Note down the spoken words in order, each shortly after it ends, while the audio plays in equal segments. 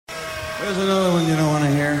There's another one you don't want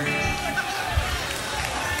to hear.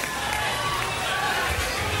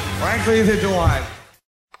 Frankly, neither do I. 1,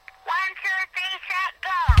 2, 3, set,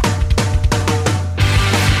 go.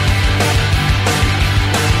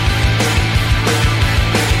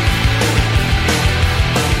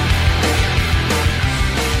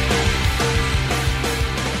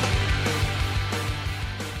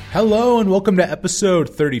 Hello and welcome to episode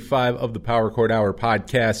 35 of the Power Chord Hour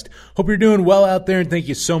podcast. Hope you're doing well out there and thank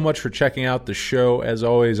you so much for checking out the show. As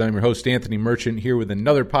always, I'm your host Anthony Merchant here with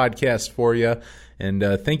another podcast for you. And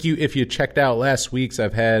thank you if you checked out last week's.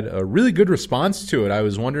 I've had a really good response to it. I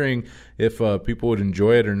was wondering if people would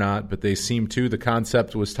enjoy it or not, but they seem to. The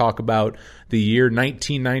concept was talk about the year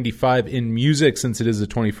 1995 in music, since it is the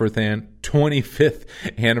 25th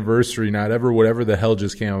anniversary, not ever whatever the hell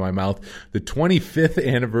just came out of my mouth, the 25th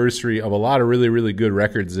anniversary of a lot of really, really good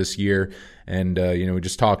records this year. And, we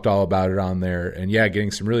just talked all about it on there. And, yeah,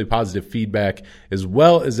 getting some really positive feedback, as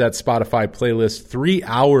well as that Spotify playlist, 3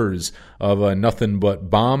 hours of nothing but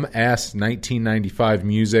bomb-ass 1995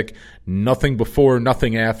 music, nothing before,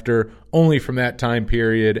 nothing after, only from that time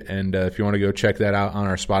period. And if you want to go check that out on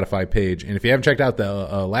our Spotify page. And if you haven't checked out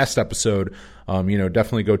the last episode,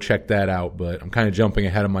 definitely go check that out. But I'm kind of jumping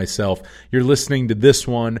ahead of myself. You're listening to this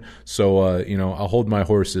one, so, I'll hold my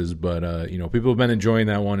horses. But, people have been enjoying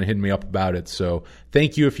that one and hitting me up about it. So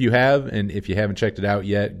thank you if you have. And if you haven't checked it out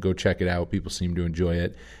yet, go check it out. People seem to enjoy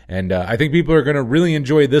it. And I think people are going to really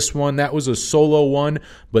enjoy this one. That was a solo one.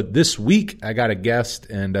 But this week, I got a guest.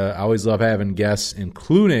 And I always love having guests,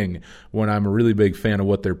 including when I'm a really big fan of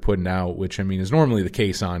what they're putting out, which, is normally the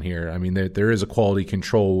case on here. There is a quality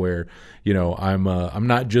control where, I'm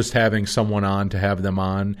not just having someone on to have them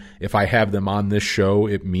on. If I have them on this show,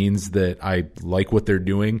 it means that I like what they're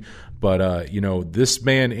doing. But, this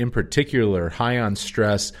band in particular, High on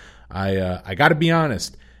Stress, I got to be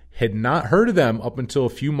honest, had not heard of them up until a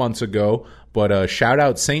few months ago. But shout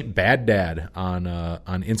out Saint Bad Dad on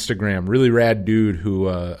Instagram. Really rad dude who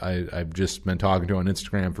I've just been talking to on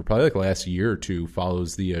Instagram for probably like the last year or two,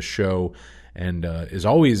 follows the show. And is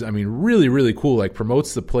always, really, really cool. Like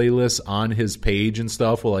promotes the playlist on his page and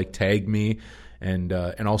stuff. Will like tag me, and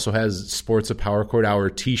also has sports a Power Chord Hour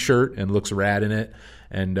T-shirt and looks rad in it.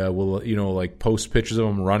 And will like post pictures of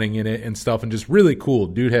him running in it and stuff, and just really cool.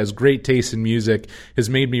 Dude has great taste in music. Has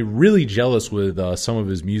made me really jealous with some of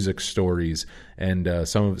his music stories and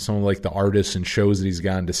some of like the artists and shows that he's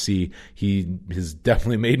gone to see. He has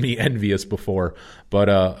definitely made me envious before. But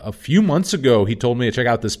a few months ago, he told me to check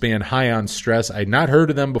out this band High on Stress. I'd not heard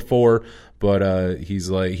of them before, but he's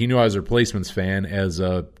like, he knew I was a Replacements fan, as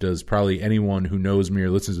does probably anyone who knows me or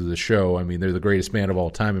listens to the show. They're the greatest band of all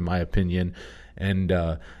time, in my opinion. And,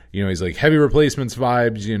 he's like heavy Replacements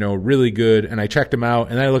vibes, really good. And I checked them out,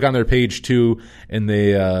 and then I look on their page too, and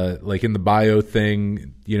they, like in the bio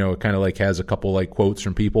thing, it kind of like has a couple like quotes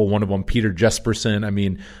from people. One of them, Peter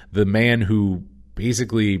Jesperson. The man who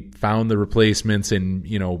basically found the Replacements and,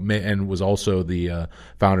 and was also the,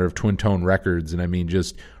 founder of Twin Tone Records. And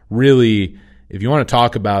just really, if you want to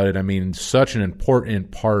talk about it, such an important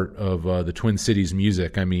part of, the Twin Cities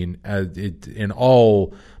music.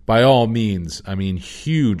 By all means,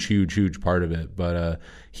 huge part of it. But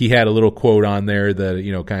he had a little quote on there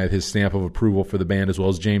that, kind of his stamp of approval for the band, as well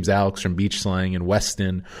as James Alex from Beach Slang and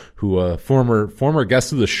Weston, who former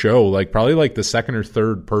guest of the show, like probably like the second or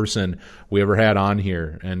third person we ever had on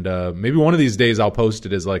here. And maybe one of these days I'll post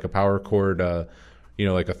it as like a Power Chord,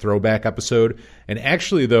 like a throwback episode. And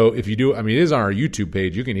actually, though, if you do, it is on our YouTube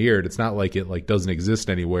page. You can hear it. It's not like it like doesn't exist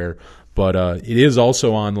anywhere. But it is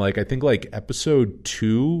also on I think episode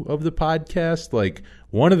 2 of the podcast, like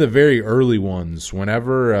one of the very early ones.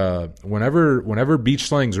 Whenever Beach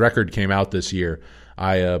Slang's record came out this year,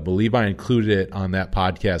 I believe I included it on that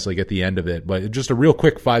podcast, like at the end of it. But just a real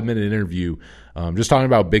quick 5-minute interview, just talking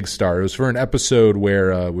about Big Star. It was for an episode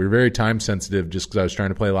where we were very time sensitive, just because I was trying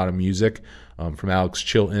to play a lot of music from Alex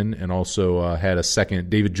Chilton, and also had a second,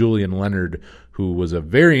 David Julian Leonard, who was a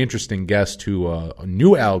very interesting guest who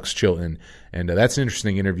knew Alex Chilton. And that's an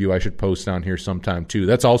interesting interview I should post on here sometime too.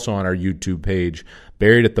 That's also on our YouTube page,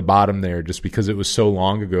 buried at the bottom there, just because it was so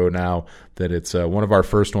long ago now that it's one of our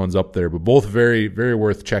first ones up there. But both very, very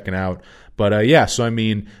worth checking out. But so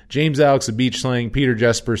James Alex of Beach Slang, Peter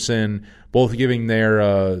Jesperson, both giving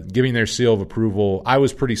their seal of approval. I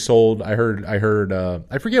was pretty sold. I heard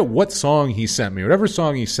I forget what song he sent me. Whatever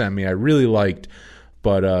song he sent me, I really liked.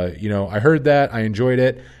 But, I heard that. I enjoyed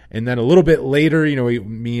it. And then a little bit later,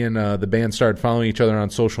 me and the band started following each other on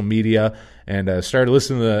social media, and started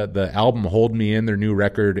listening to the album Hold Me In, their new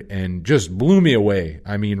record, and just blew me away.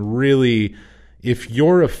 Really if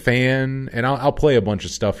you're a fan, and I'll play a bunch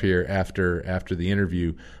of stuff here after the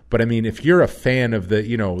interview, but I mean, if you're a fan of the,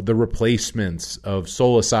 the Replacements, of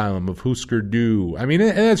Soul Asylum, of Husker Du, I mean,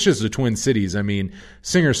 and that's just the Twin Cities. I mean,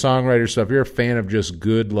 singer-songwriter stuff, you're a fan of just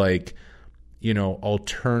good, like,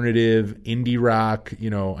 alternative indie rock,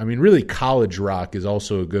 I mean, really college rock is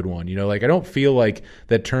also a good one. Like, I don't feel like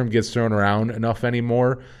that term gets thrown around enough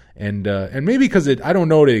anymore. And maybe because I don't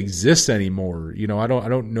know it exists anymore. I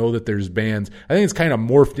don't know that there's bands. I think it's kind of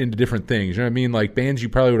morphed into different things. You know what I mean? Like bands you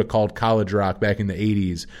probably would have called college rock back in the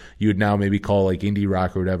 80s, you would now maybe call like indie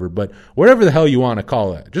rock or whatever. But whatever the hell you want to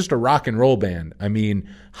call it, just a rock and roll band. I mean,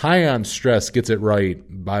 High on Stress gets it right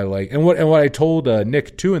by like, and what I told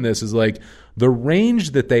Nick too in this is like the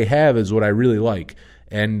range that they have is what I really like.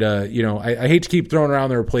 And, I hate to keep throwing around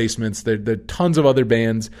the Replacements. There are tons of other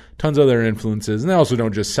bands, tons of other influences, and they also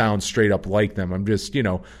don't just sound straight up like them. I'm just,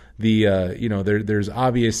 there's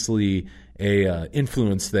obviously a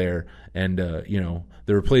influence there. And, the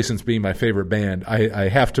Replacements being my favorite band, I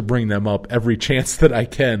have to bring them up every chance that I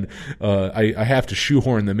can. I have to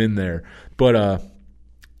shoehorn them in there. But,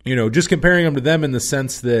 just comparing them to them in the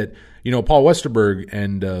sense that, Paul Westerberg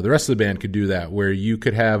and the rest of the band could do that, where you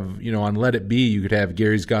could have, on Let It Be, you could have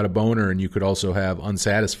Gary's Got a Boner, and you could also have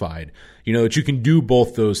Unsatisfied. That you can do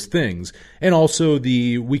both those things. And also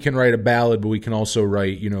we can write a ballad, but we can also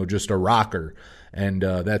write, just a rocker. And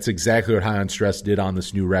that's exactly what High on Stress did on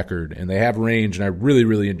this new record. And they have range, and I really,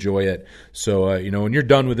 really enjoy it. So, when you're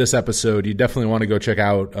done with this episode, you definitely want to go check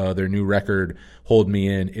out their new record, Hold Me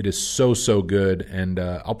In. It is so, so good. And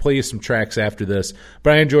I'll play you some tracks after this.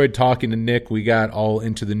 But I enjoyed talking to Nick. We got all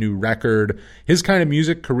into the new record. His kind of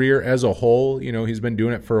music career as a whole, he's been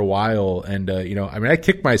doing it for a while. And, I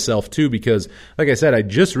kicked myself, too, because, like I said, I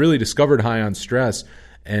just really discovered High on Stress.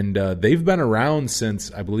 And they've been around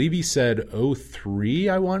since, I believe he said, '03,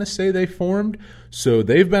 I want to say they formed. So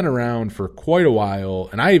they've been around for quite a while.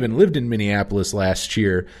 And I even lived in Minneapolis last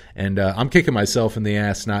year. And I'm kicking myself in the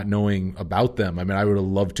ass not knowing about them. I mean, I would have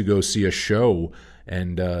loved to go see a show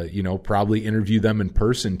and, probably interview them in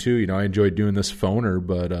person, too. I enjoyed doing this phoner,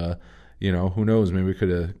 but, who knows? Maybe we could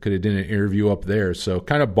have done an interview up there. So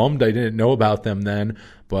kind of bummed I didn't know about them then.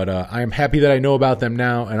 But I am happy that I know about them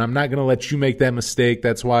now, and I'm not going to let you make that mistake.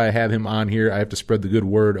 That's why I have him on here. I have to spread the good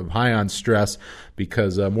word of High on Stress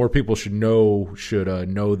because more people should know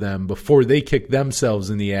them before they kick themselves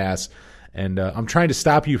in the ass. And I'm trying to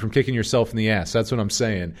stop you from kicking yourself in the ass. That's what I'm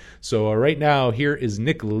saying. So right now, here is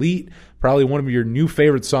Nick Leet, probably one of your new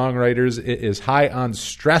favorite songwriters. It is High on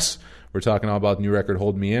Stress. We're talking all about the new record,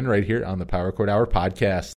 Hold Me In, right here on the Power Chord Hour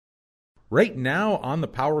podcast. Right now on the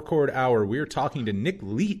Power Chord Hour, we're talking to Nick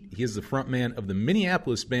Leet. He is the frontman of the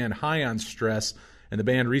Minneapolis band High on Stress, and the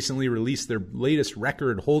band recently released their latest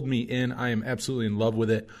record, Hold Me In. I am absolutely in love with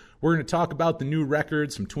it. We're going to talk about the new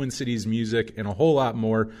record, some Twin Cities music, and a whole lot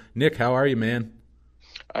more. Nick, how are you, man?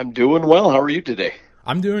 I'm doing well. How are you today?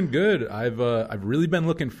 I'm doing good. I've really been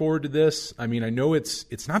looking forward to this. I mean, I know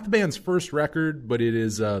it's not the band's first record, but it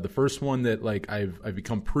is the first one that like I've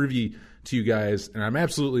become privy to you guys, and I'm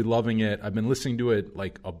absolutely loving it. I've been listening to it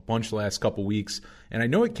like a bunch the last couple weeks, and I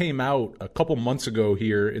know it came out a couple months ago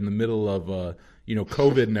here in the middle of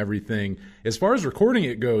COVID and everything. As far as recording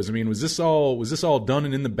it goes, I mean, was this all done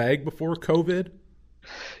and in the bag before COVID?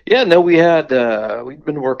 Yeah, no, we'd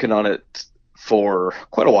been working on it for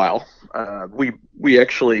quite a while. We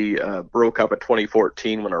actually broke up in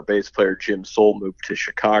 2014 when our bass player Jim Soul moved to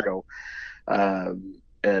Chicago.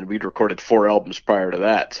 And we'd recorded 4 albums prior to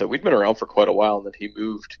that. So we'd been around for quite a while, and then he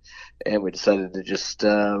moved, and we decided to just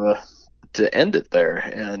to end it there.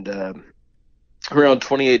 And around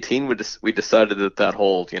 2018, we decided that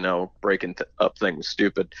whole, breaking up thing was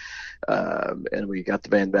stupid. And we got the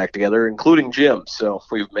band back together, including Jim. So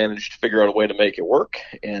we've managed to figure out a way to make it work,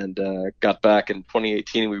 and got back in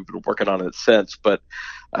 2018. We've been working on it since, but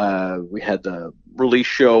we had the release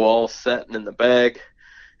show all set and in the bag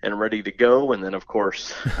and ready to go. And then, of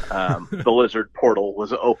course, the Lizard portal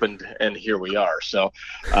was opened, and here we are. So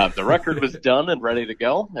the record was done and ready to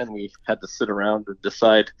go, and we had to sit around and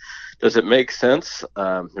decide, does it make sense?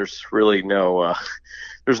 There's really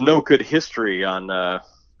there's no good history on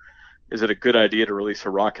is it a good idea to release a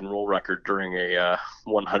rock and roll record during a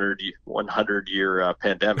 100-year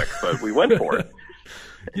pandemic? But we went for it.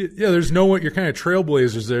 Yeah, there's no one. You're kind of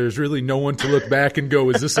trailblazers. There's really no one to look back and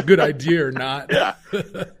go, "Is this a good idea or not?" Yeah.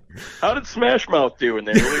 How did Smash Mouth do when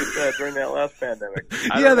they released that during that last pandemic?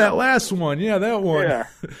 That last one. Yeah, that one. Yeah.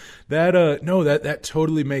 That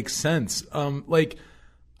totally makes sense.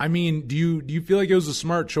 I mean, do you feel like it was a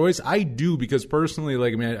smart choice? I do, because personally,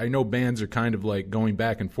 I know bands are kind of like going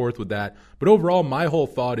back and forth with that, but overall, my whole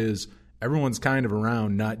thought is, everyone's kind of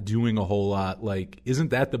around not doing a whole lot. Like, isn't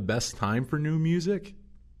that the best time for new music?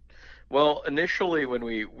 Well, initially when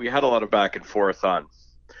we had a lot of back and forth on,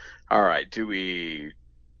 all right,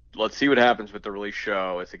 let's see what happens with the release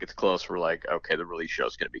show. As it gets close, we're like, okay, the release show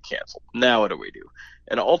is going to be canceled. Now what do we do?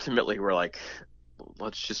 And ultimately we're like,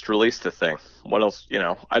 let's just release the thing. What else?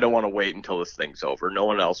 I don't want to wait until this thing's over. No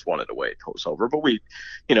one else wanted to wait until it's over. But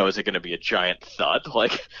is it going to be a giant thud?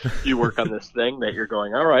 Like, you work on this thing that you're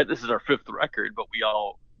going, all right, this is our 5th record, but we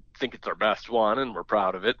all think it's our best one and we're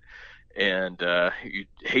proud of it. And you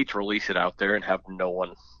hate to release it out there and have no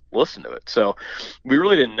one listen to it. So we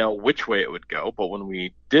really didn't know which way it would go. But when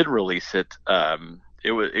we did release it,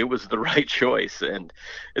 it was the right choice, and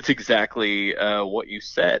it's exactly what you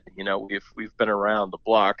said. We've been around the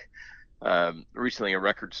block. Recently, a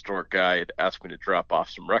record store guy had asked me to drop off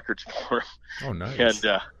some records for him. Oh, nice.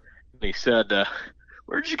 And he said,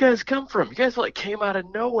 "Where'd you guys come from? You guys came out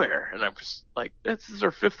of nowhere." And I'm just like, "This is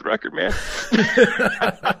our 5th record, man."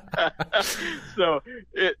 So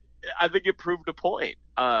I think it proved a point.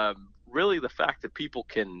 Really, the fact that people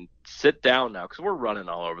can sit down now, because we're running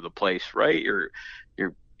all over the place, right?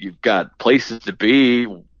 You've got places to be,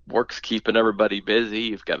 work's keeping everybody busy.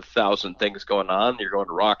 You've got 1,000 things going on. You're going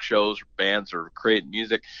to rock shows, bands are creating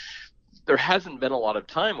music. There hasn't been a lot of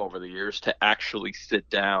time over the years to actually sit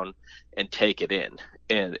down and take it in.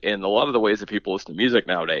 And a lot of the ways that people listen to music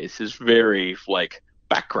nowadays is very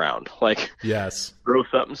background, yes, throw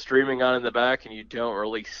something streaming on in the back, and you don't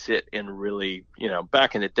really sit and really,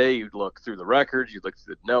 back in the day, you'd look through the records, you'd look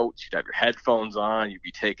through the notes, you'd have your headphones on, you'd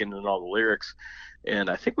be taking in all the lyrics.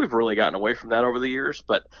 And I think we've really gotten away from that over the years.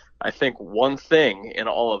 But I think one thing in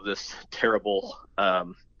all of this terrible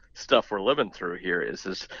stuff we're living through here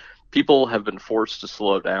is people have been forced to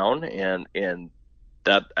slow down, and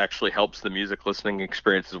that actually helps the music listening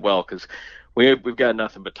experience as well, because we've got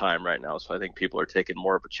nothing but time right now. So I think people are taking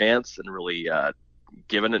more of a chance and really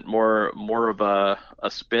giving it more of a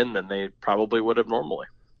spin than they probably would have normally.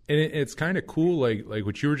 And it's kind of cool, like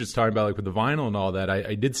what you were just talking about, with the vinyl and all that.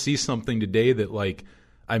 I did see something today that,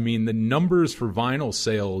 the numbers for vinyl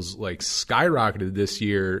sales skyrocketed this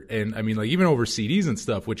year, and even over CDs and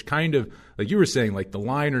stuff, which kind of, like you were saying, the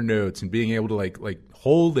liner notes and being able to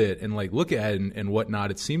hold it and look at it and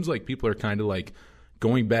whatnot. It seems like people are kind of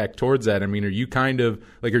going back towards that. Are you kind of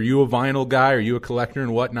are you a vinyl guy? Are you a collector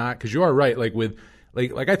and whatnot? Because you are right. With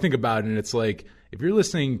I think about it, and it's if you're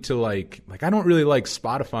listening to I don't really like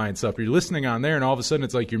Spotify and stuff. You're listening on there, and all of a sudden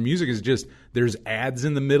it's your music is just, there's ads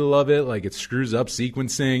in the middle of it. It screws up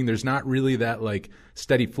sequencing. There's not really that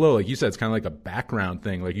steady flow. Like you said, it's kind of a background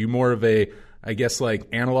thing. You more of a, I guess,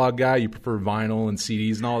 analog guy. You prefer vinyl and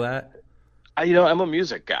CDs and all that. I'm a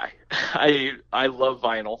music guy. I love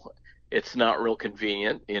vinyl. It's not real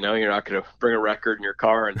convenient. You're not going to bring a record in your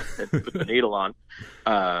car and put the needle on.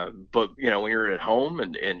 But, when you're at home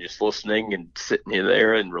and just listening and sitting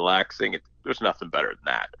there and relaxing, there's nothing better than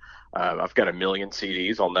that. I've got a million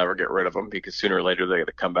CDs. I'll never get rid of them, because sooner or later they're going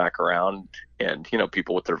to come back around. And,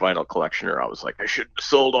 people with their vinyl collection are always like, I shouldn't have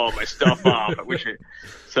sold all my stuff off.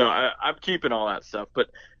 So I'm keeping all that stuff. But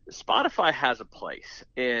Spotify has a place,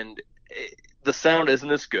 and the sound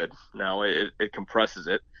isn't as good. Now it compresses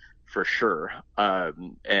it, for sure,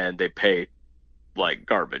 and they pay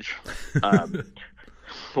garbage,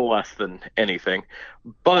 less than anything.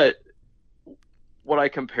 But what I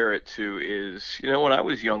compare it to is, when I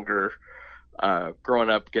was younger, growing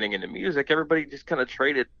up, getting into music, everybody just kind of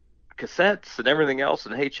traded cassettes and everything else,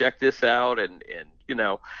 and hey, check this out, and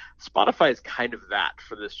Spotify is kind of that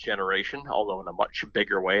for this generation, although in a much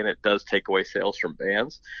bigger way, and it does take away sales from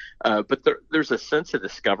bands. But there's a sense of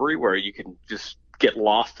discovery where you can just get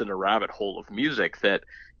lost in a rabbit hole of music that,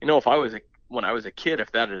 when I was a kid,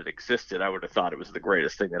 if that had existed, I would have thought it was the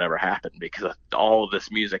greatest thing that ever happened, because of all of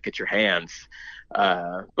this music at your hands.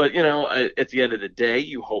 But at the end of the day,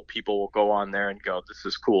 you hope people will go on there and go, this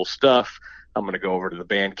is cool stuff. I'm going to go over to the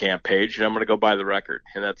Bandcamp page and I'm going to go buy the record.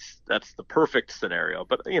 And that's the perfect scenario.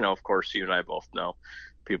 But, of course, you and I both know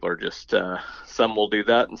people are just, some will do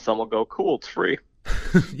that and some will go, cool, it's free.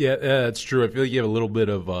 Yeah, that's true. I feel like you have a little bit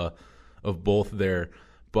of both there,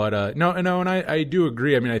 but no, and I do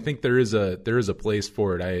agree. I think there is a place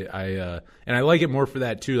for it. And I like it more for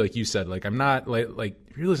that too. Like you said, I'm not like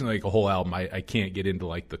if you're listening to a whole album, I can't get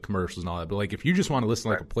into the commercials and all that. But if you just want to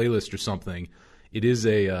listen to a playlist or something, it is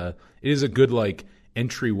a good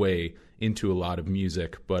entryway into a lot of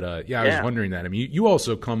music. But I was wondering that. You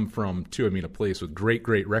also come from too. A place with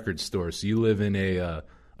great record stores. So you live in a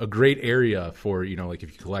great area for if you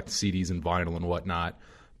collect CDs and vinyl and whatnot.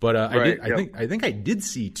 But I think I did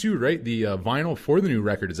see too, right? The vinyl for the new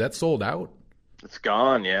record, is that sold out? It's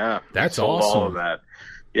gone. Yeah, That's we sold awesome. all of that.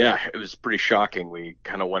 Yeah, it was pretty shocking. We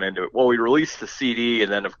kind of went into it. Well, we released the CD,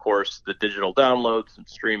 and then of course the digital downloads and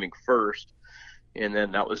streaming first, and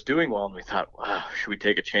then that was doing well. And we thought, wow, should we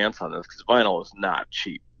take a chance on this? Because vinyl is not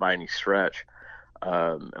cheap by any stretch.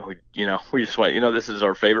 And we just went, this is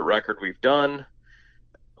our favorite record we've done.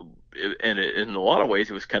 And in a lot of ways,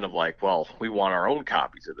 it was kind of like, well, we want our own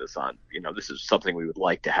copies of this on, this is something we would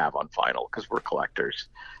like to have on vinyl because we're collectors.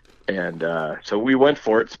 And so we went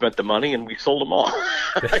for it, spent the money, and we sold them all,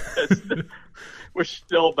 which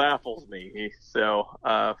still baffles me. So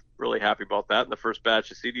really happy about that. And the first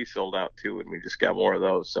batch of CDs sold out too, and we just got more of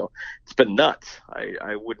those. So it's been nuts.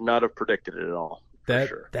 I would not have predicted it at all.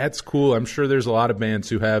 That's cool. I'm sure there's a lot of bands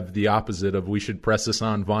who have the opposite of we should press this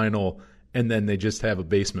on vinyl, and then they just have a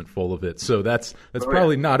basement full of it. So that's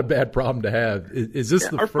probably not a bad problem to have. Is this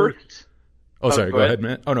the first? Oh, sorry. Go ahead,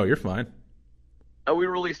 man. Oh no, you're fine. We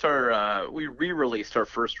re-released our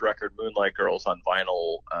first record, Moonlight Girls, on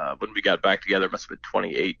vinyl when we got back together. It must have been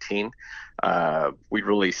 2018. We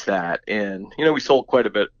released that, and we sold quite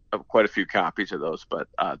a few copies of those, but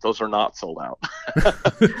those are not sold out.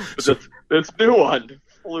 This new one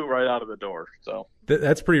flew right out of the door. So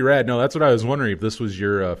that's pretty rad. No, that's what I was wondering, if this was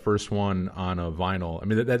your first one on a vinyl. I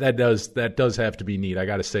mean, that does have to be neat. I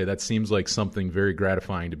got to say, that seems like something very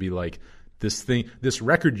gratifying to be like, this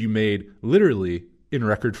record you made literally in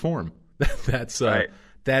record form. That's right.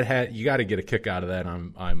 You got to get a kick out of that.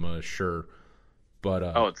 I'm sure. But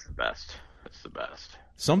it's the best. It's the best.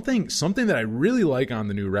 Something that I really like on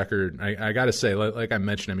the new record, I got to say, like I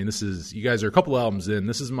mentioned, I mean, you guys are a couple albums in.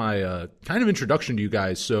 This is my kind of introduction to you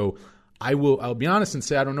guys. So I'll be honest and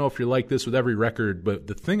say, I don't know if you're like this with every record, but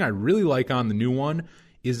the thing I really like on the new one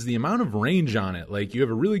is the amount of range on it. Like, you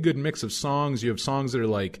have a really good mix of songs. You have songs that are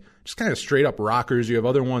like just kind of straight up rockers. You have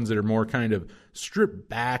other ones that are more kind of stripped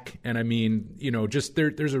back. And I mean, just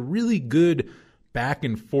there's a really good back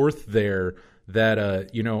and forth there that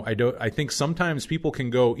I think sometimes people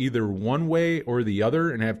can go either one way or the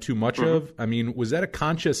other and have too much of. I mean, was that a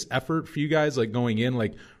conscious effort for you guys, like going in?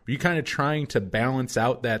 Like, were you kind of trying to balance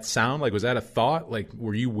out that sound? Like, was that a thought? Like,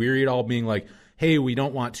 were you weary at all, being like, hey, we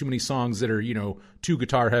don't want too many songs that are, too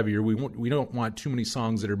guitar heavy, or we don't want too many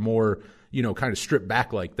songs that are more, kind of stripped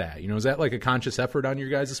back like that? Is that like a conscious effort on your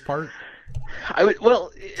guys' part? I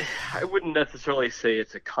wouldn't necessarily say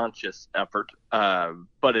it's a conscious effort,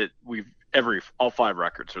 but all 5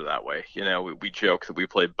 records are that way. We joke that we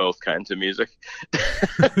play both kinds of music.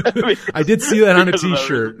 I did see that on a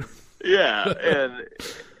t-shirt. Yeah.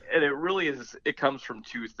 And it really is, it comes from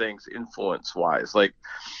two things influence wise. Like,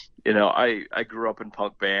 I grew up in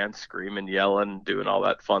punk bands, screaming, yelling, doing all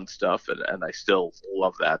that fun stuff. And I still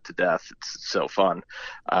love that to death. It's so fun.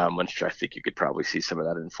 Which I think you could probably see some of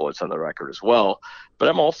that influence on the record as well. But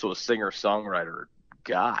I'm also a singer-songwriter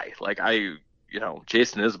guy. Like,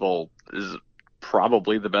 Jason Isbell is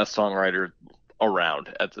probably the best songwriter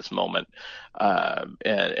around at this moment. And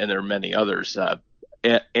there are many others.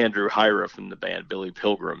 Andrew Hyra from the band Billy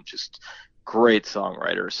Pilgrim, just great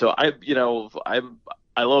songwriter. So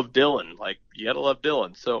I love Dylan. Like, you gotta love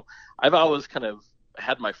Dylan. So I've always kind of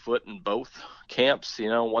had my foot in both camps.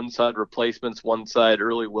 One side Replacements, one side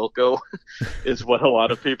early Wilco is what a lot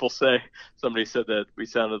of people say. Somebody said that we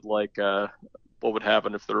sounded like what would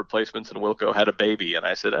happen if the Replacements and Wilco had a baby, and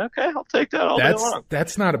I said, okay, I'll take that all day long.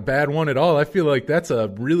 That's not a bad one at all. I feel like that's a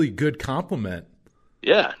really good compliment.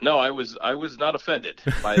 Yeah, no, I was not offended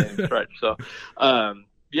by any stretch. So,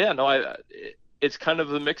 it's kind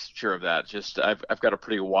of a mixture of that. Just I've got a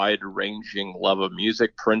pretty wide ranging love of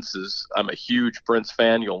music. I'm a huge Prince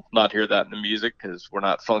fan. You'll not hear that in the music because we're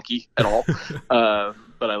not funky at all.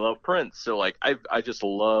 But I love Prince. So like I just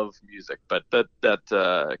love music. But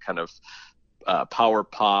that kind of power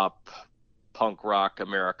pop, punk rock,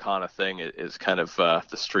 Americana thing is kind of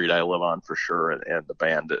the street I live on for sure, and the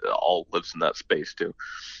band all lives in that space too.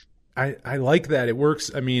 I like that. It works.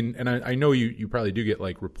 I mean, and I know you probably do get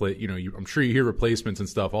like I'm sure you hear Replacements and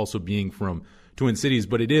stuff also being from Twin Cities,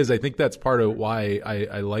 but I think that's part of why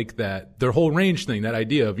I like that, their whole range thing, that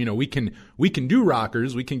idea of, we can do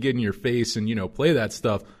rockers, we can get in your face and, play that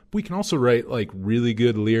stuff, but we can also write like really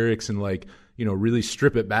good lyrics and like, really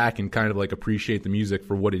strip it back and kind of like appreciate the music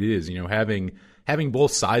for what it is. Having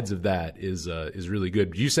both sides of that is really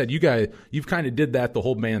good. You said you've kind of did that the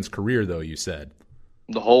whole band's career though, you said.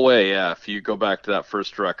 The whole way, yeah. If you go back to that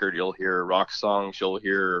first record, you'll hear rock songs, you'll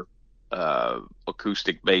hear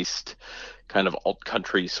acoustic-based kind of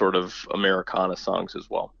alt-country sort of Americana songs as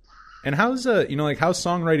well. And how's how's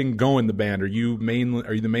songwriting go in the band? Are you the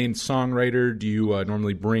main songwriter? Do you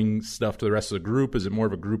normally bring stuff to the rest of the group? Is it more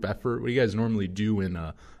of a group effort? What do you guys normally do in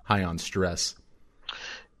High on Stress?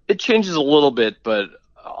 It changes a little bit, but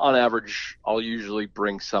on average, I'll usually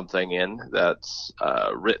bring something in that's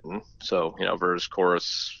written. So, verse,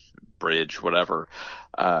 chorus, bridge, whatever.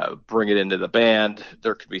 Bring it into the band.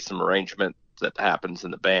 There could be some arrangement that happens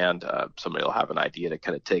in the band. Somebody will have an idea to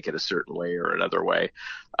kind of take it a certain way or another way.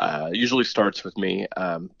 Usually starts with me.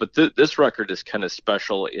 But this record is kind of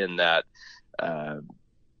special in that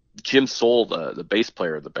Jim Soul, the bass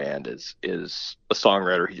player of the band, is a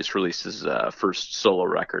songwriter. He just released his first solo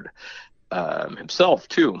record himself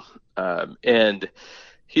too, and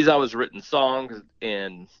he's always written songs.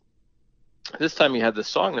 And this time he had this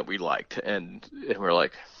song that we liked, and we're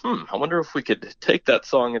like, I wonder if we could take that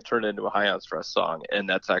song and turn it into a High on Stress song. And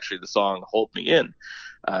that's actually the song "Hold Me In."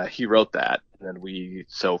 He wrote that, and then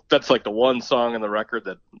so that's like the one song in the record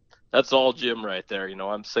that's all Jim right there.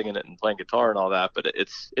 I'm singing it and playing guitar and all that, but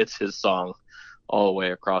it's his song all the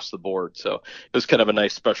way across the board. So it was kind of a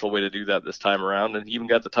nice special way to do that this time around, and he even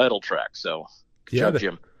got the title track. So good job,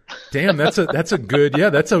 Jim. Damn, that's a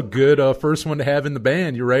good first one to have in the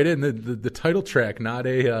band. You're right, and the title track, not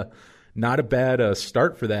a bad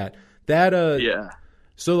start for that. Yeah.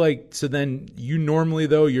 So then you normally,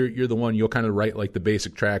 though, you're the one, you'll kind of write like the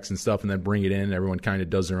basic tracks and stuff, and then bring it in, and everyone kind of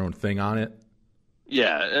does their own thing on it.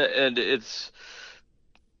 Yeah, and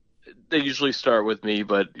they usually start with me,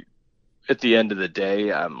 but at the end of the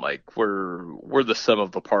day, I'm like, we're the sum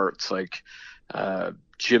of the parts. Like,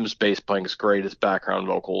 Jim's bass playing is great. His background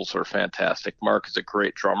vocals are fantastic. Mark is a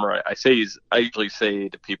great drummer. I usually say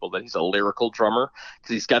to people that he's a lyrical drummer,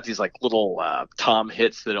 because he's got these like little tom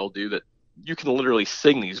hits that he'll do that you can literally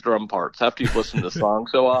sing these drum parts after you've listened to the song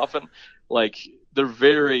so often. Like, they're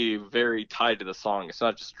very, very tied to the song. It's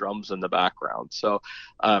not just drums in the background. So,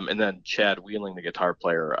 and then Chad Wheeling, the guitar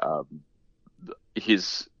player,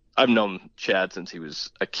 I've known Chad since he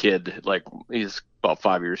was a kid. Like, he's about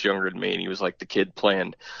 5 years younger than me, and he was like the kid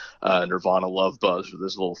playing Nirvana Love Buzz with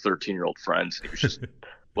his little 13-year-old friends. He was just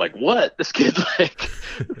like, what? This kid's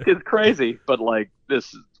crazy. But like,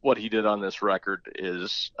 what he did on this record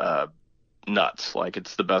is nuts. Like,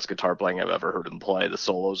 it's the best guitar playing I've ever heard him play. The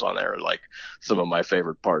solos on there are like some of my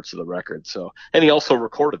favorite parts of the record. So, and he also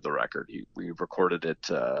recorded the record. We recorded it,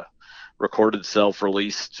 recorded,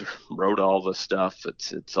 self-released, wrote all the stuff.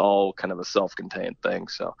 It's all kind of a self-contained thing.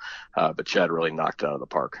 So, but Chad really knocked it out of the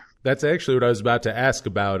park. That's actually what I was about to ask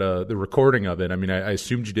about the recording of it. I mean, I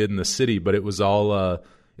assumed you did in the city, but it was all.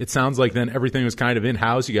 It sounds like then everything was kind of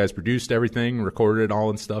in-house. You guys produced everything, recorded it all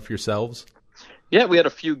and stuff yourselves. Yeah, we had a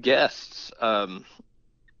few guests.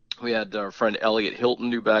 We had our friend Elliot Hilton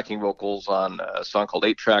do backing vocals on a song called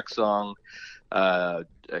 8-Track Song. A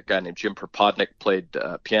guy named Jim Propodnik played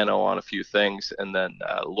piano on a few things. And then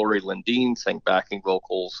Lori Lindeen sang backing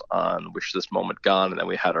vocals on Wish This Moment Gone. And then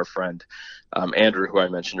we had our friend Andrew, who I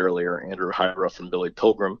mentioned earlier, Andrew Hyra from Billy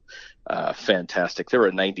Pilgrim. Fantastic. They were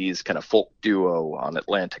a 90s kind of folk duo on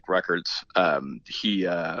Atlantic Records. He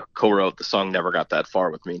co-wrote the song Never Got That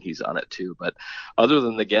Far with me, and he's on it too. But other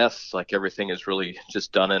than the guests, like, everything is really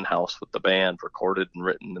just done in-house with the band, recorded and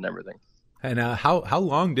written and everything. And how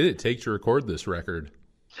long did it take to record this record?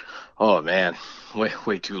 Oh man,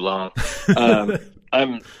 way too long. I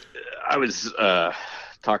was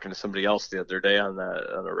talking to somebody else the other day on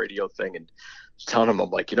a radio thing, and telling him, I'm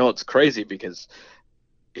like, it's crazy, because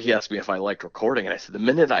he asked me if I liked recording, and I said, the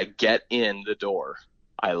minute I get in the door,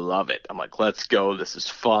 I love it. I'm like, let's go. This is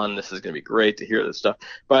fun. This is going to be great to hear this stuff.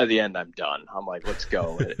 By the end, I'm done. I'm like, let's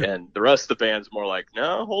go. And the rest of the band's more like,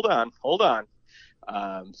 no, hold on.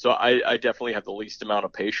 So I definitely have the least amount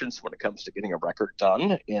of patience when it comes to getting a record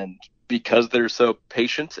done. And because they're so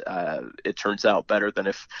patient, it turns out better than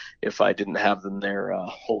if I didn't have them there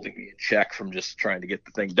holding me in check from just trying to get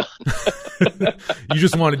the thing done. You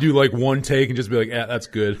just want to do like one take and just be like, yeah, that's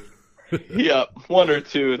good. Yeah, one or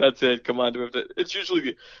two. That's it. Come on, it's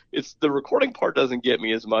usually the recording part doesn't get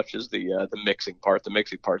me as much as the mixing part. The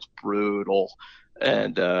mixing part's brutal,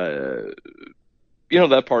 and that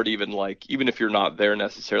part, even if you're not there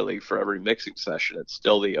necessarily for every mixing session, it's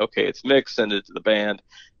still it's mixed, send it to the band.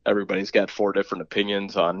 Everybody's got 4 different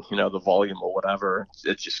opinions on the volume or whatever.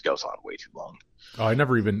 It just goes on way too long. Oh,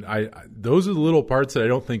 those are the little parts that I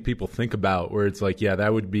don't think people think about, where it's like, yeah,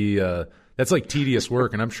 that would be that's like tedious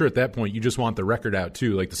work. And I'm sure at that point you just want the record out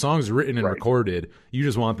too. Like, the song's written and recorded, you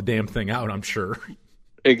just want the damn thing out, I'm sure.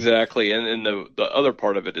 Exactly. And the other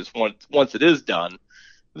part of it is once it is done,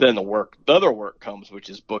 then the other work comes, which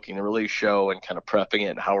is booking the release show and kind of prepping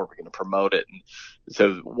it and how are we going to promote it. And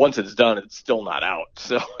so once it's done, it's still not out.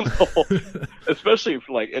 So especially if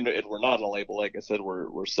and we're not on a label, like I said,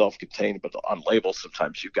 we're self-contained, but on labels,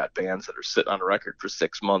 sometimes you've got bands that are sitting on a record for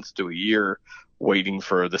 6 months to a year waiting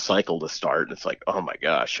for the cycle to start. And it's like, oh my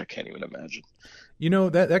gosh, I can't even imagine.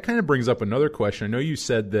 That kind of brings up another question. I know you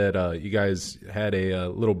said that you guys had a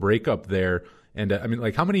little breakup there. And I mean,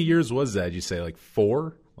 like, how many years was that? Did you say like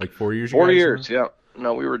 4? Like 4 years? 4 years, yeah.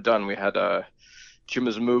 No, we were done. We had Jim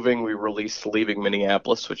was moving. We released Leaving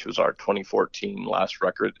Minneapolis, which was our 2014 last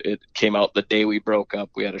record. It came out the day we broke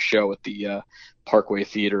up. We had a show at the Parkway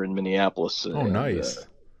Theater in Minneapolis. Oh, nice.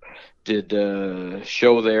 Did a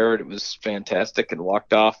show there. It was fantastic, and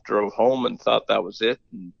walked off, drove home, and thought that was it.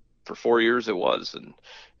 And for 4 years it was.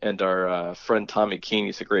 And our friend Tommy Keene,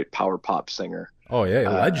 he's a great power pop singer. Oh, yeah,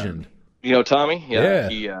 a legend. You know Tommy?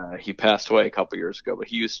 Yeah. He passed away a couple years ago, but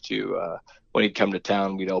he used to when he'd come to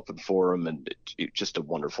town, we'd open for him, and just a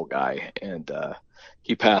wonderful guy. And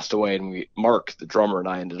he passed away, and Mark, the drummer, and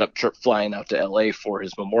I ended up flying out to LA for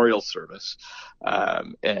his memorial service.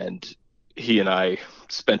 And he and I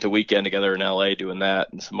spent a weekend together in LA doing that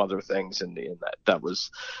and some other things, and that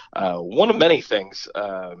was one of many things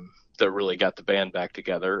that really got the band back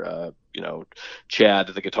together. Chad,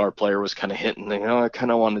 the guitar player, was kind of hinting, I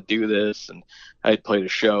kind of want to do this. And I had played a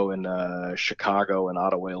show in Chicago and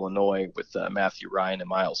Ottawa, Illinois with Matthew Ryan and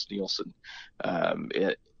Miles Nielsen.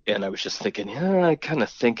 And I was just thinking, kind of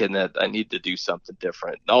thinking that I need to do something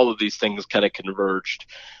different. And all of these things kind of converged.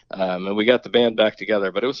 And we got the band back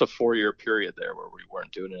together, but it was a 4-year period there where we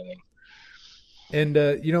weren't doing anything. And,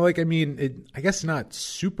 I guess not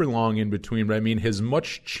super long in between, but I mean, has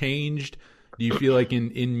much changed, do you feel like,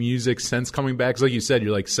 in music since coming back? 'Cause like you said,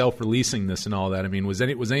 you're like self-releasing this and all that. I mean, was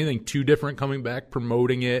anything too different coming back,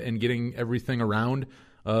 promoting it and getting everything around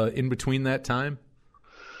in between that time?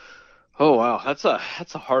 Oh, wow. That's a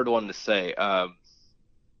hard one to say. 'Cause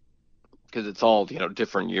it's all,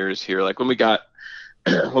 different years here. Like when we got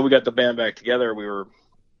the band back together, we were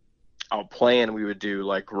out playing. We would do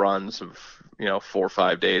like runs of 4 or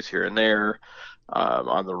 5 days here and there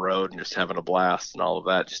on the road, and just having a blast and all of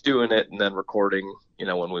that, just doing it, and then recording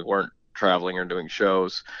when we weren't traveling or doing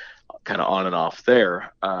shows, kind of on and off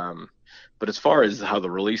there. But as far as how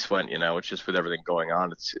the release went, it's just with everything going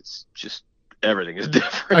on, it's just everything is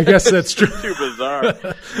different. I guess that's true. Too bizarre.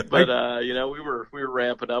 But we were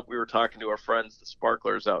ramping up. We were talking to our friends, the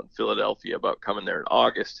Sparklers, out in Philadelphia, about coming there in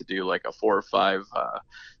August to do like a 4 or 5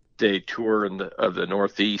 day tour of the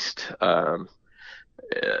Northeast,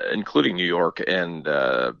 including New York, and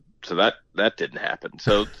so that didn't happen.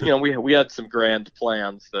 So we had some grand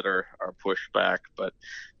plans that are pushed back, but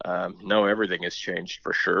no, everything has changed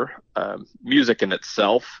for sure. Music in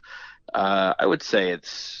itself, I would say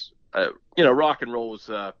it's rock and roll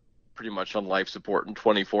was pretty much on life support in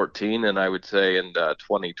 2014, and I would say in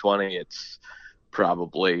 2020 it's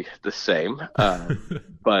probably the same.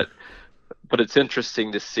 But it's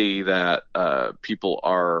interesting to see that people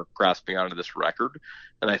are grasping onto this record.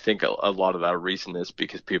 And I think a lot of that reason is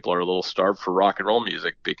because people are a little starved for rock and roll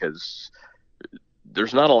music, because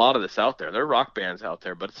there's not a lot of this out there. There are rock bands out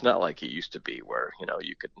there, but it's not like it used to be where,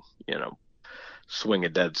 you could, swing a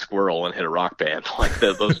dead squirrel and hit a rock band. Like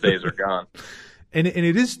those days are gone. And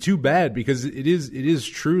it is too bad, because it is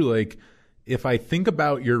true. Like, if I think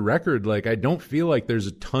about your record, like, I don't feel like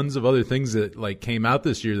there's tons of other things that like came out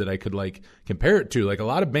this year that I could like compare it to. Like, a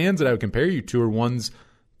lot of bands that I would compare you to are ones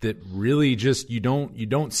that really just you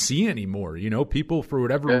don't see anymore. People for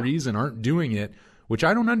whatever reason aren't doing it, which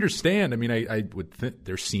I don't understand. I mean, I would think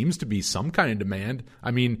there seems to be some kind of demand. I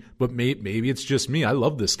mean, but maybe it's just me. I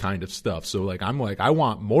love this kind of stuff, so like I'm like I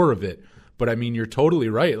want more of it. But I mean, you're totally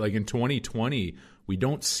right. Like in 2020, we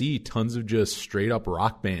don't see tons of just straight up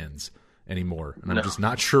rock bands anymore, and I'm just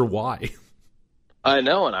not sure why. I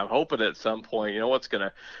know, and I'm hoping at some point, what's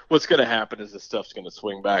gonna happen is this stuff's gonna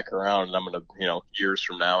swing back around, and I'm gonna, years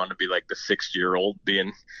from now, I'm gonna be like the 60-year-old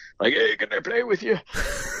being like, "Hey, can I play with you?"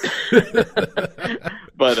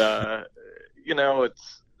 But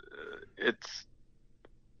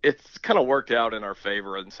it's kind of worked out in our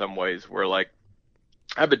favor in some ways. Where like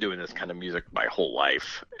I've been doing this kind of music my whole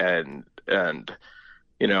life, and a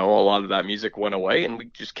lot of that music went away, and we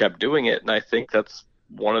just kept doing it. And I think that's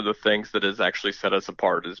one of the things that has actually set us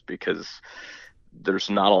apart, is because there's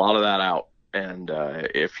not a lot of that out. And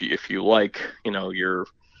if you like, your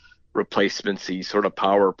replacemency sort of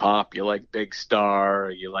power pop, you like Big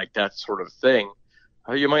Star, you like that sort of thing,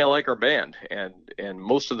 you might like our band. And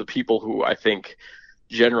most of the people who I think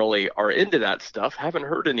generally are into that stuff haven't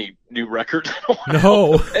heard any new records in a while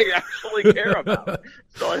No. that they actually care about.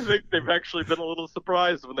 So I think they've actually been a little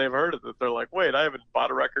surprised when they've heard it, that they're like, wait, I haven't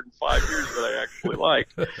bought a record in 5 years that I actually like.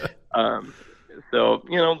 So,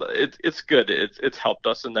 it's good. It's helped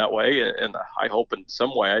us in that way. And I hope in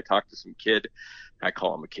some way. I talked to some kid, I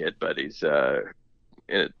call him a kid, but he's in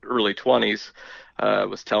early 20s,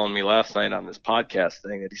 was telling me last night on this podcast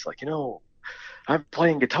thing that he's like, I'm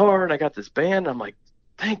playing guitar and I got this band. I'm like,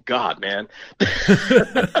 thank God, man.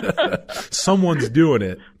 Someone's doing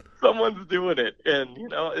it. Someone's doing it.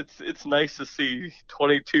 And, it's nice to see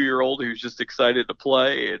 22-year-old who's just excited to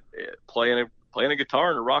play and playing a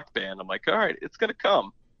guitar in a rock band. I'm like, all right, it's going to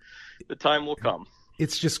come. The time will come.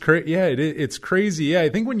 It's just crazy. Yeah, it's crazy. Yeah, I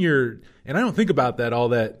think when you're, and I don't think about that all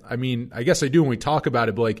that. I mean, I guess I do when we talk about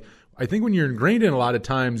it, but like, I think when you're ingrained in a lot of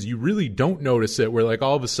times, you really don't notice it, where like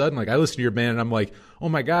all of a sudden, like I listen to your band and I'm like, oh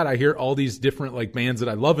my God, I hear all these different like bands that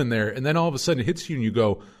I love in there. And then all of a sudden it hits you and you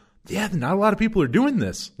go, yeah, not a lot of people are doing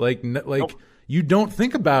this. Nope. You don't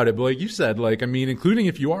think about it, but like you said, like, I mean, including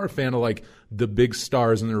if you are a fan of like the Big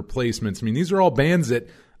Stars and the Replacements, I mean, these are all bands that,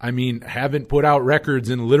 I mean, haven't put out records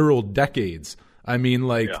in literal decades. I mean,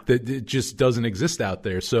 that it just doesn't exist out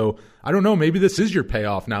there. So I don't know, maybe this is your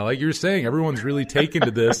payoff now. Like you're saying, everyone's really taken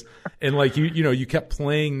to this. And like, you kept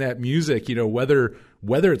playing that music,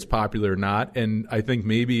 whether it's popular or not. And I think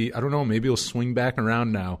maybe, I don't know, maybe it'll swing back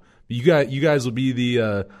around now. You guys will be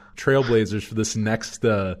the trailblazers for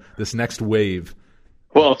this next wave.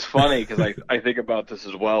 Well, it's funny because I think about this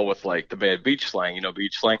as well with like the band Beach Slang.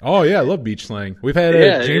 Beach Slang? Oh yeah, I love Beach Slang. We've had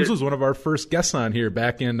James was one of our first guests on here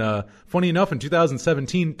back in, funny enough, in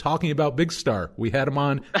 2017, talking about Big Star. We had him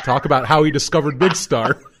on to talk about how he discovered Big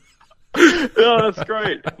Star. No, that's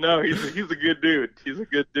great. No, he's a good dude. He's a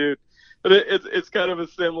good dude. But it's kind of a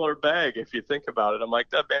similar bag if you think about it. I'm like,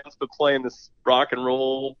 that band's been playing this rock and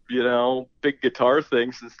roll, big guitar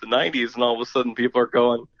thing since the 90s, and all of a sudden people are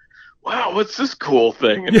going, wow, what's this cool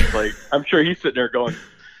thing? And it's like, I'm sure he's sitting there going,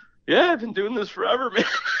 yeah, I've been doing this forever,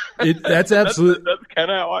 man. That's absolutely. That's kind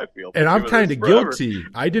of how I feel. And I'm kind of guilty.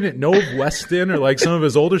 I didn't know of Weston or like some of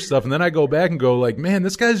his older stuff. And then I go back and go like, man,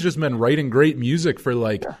 this guy's just been writing great music for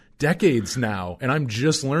like decades now. And I'm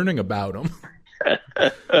just learning about him.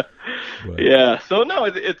 Yeah. So no,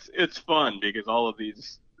 it's fun because all of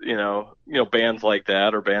these, bands like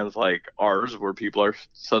that or bands like ours where people are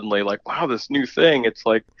suddenly like, wow, this new thing. It's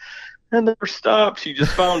like, and never stops. You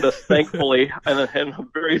just found us, thankfully, and I'm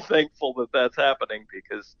very thankful that that's happening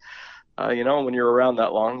because, when you're around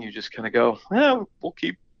that long, you just kind of go, yeah, we'll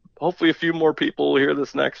keep. Hopefully, a few more people will hear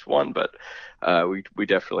this next one, but we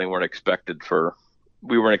definitely weren't expecting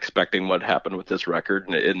what happened with this record,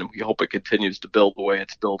 and we hope it continues to build the way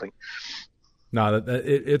it's building. No,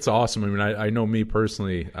 it's awesome. I mean, I know me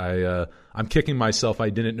personally. I'm kicking myself. I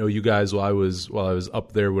didn't know you guys while I was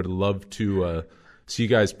up there. Would love to see you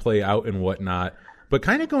guys play out and whatnot. But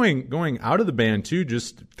kind of going out of the band too.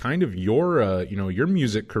 Just kind of your your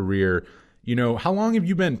music career. How long have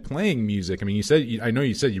you been playing music? I mean, I know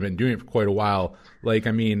you said you've been doing it for quite a while. Like,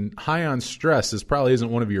 I mean, High on Stress probably isn't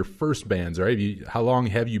one of your first bands, right? How long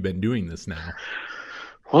have you been doing this now?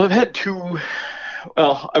 Well, I've had two.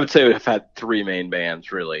 Well, I would say I've had three main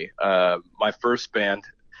bands, really. My first band,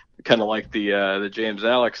 kind of like the James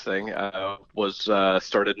Alex thing, was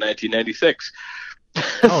started in 1996.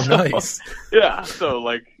 Oh, nice. Yeah, so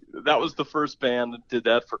like that was the first band that did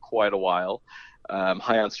that for quite a while.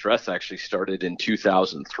 High on Stress actually started in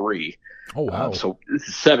 2003. Oh, wow. So this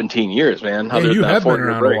is 17 years, man. Yeah, you have been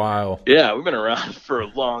around a while. Yeah, we've been around for a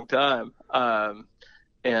long time.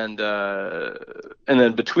 And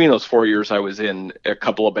then between those 4 years, I was in a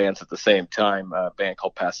couple of bands at the same time, a band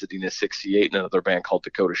called Pasadena 68 and another band called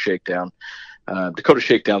Dakota Shakedown. Dakota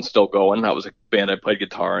Shakedown's still going. That was a band I played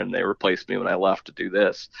guitar in. They replaced me when I left to do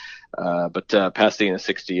this. But Pasadena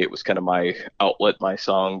 68 was kind of my outlet, my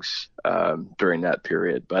songs during that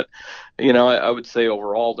period. But, I would say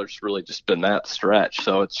overall there's really just been that stretch.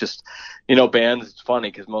 So it's just, bands, it's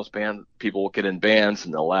funny because most people will get in bands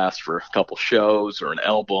and they'll last for a couple shows or an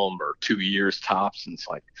album or 2 years tops. And it's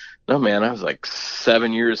like, no, man, I was like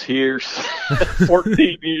 7 years here,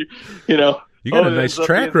 14 years, You got a nice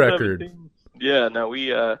track record. 17. Yeah, no,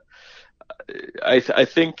 we. I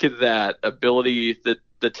think that ability,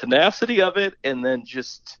 the tenacity of it, and then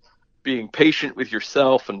just being patient with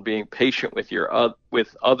yourself and being patient with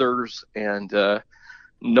with others, and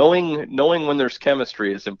knowing when there's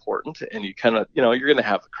chemistry is important. And you kind of, you're going to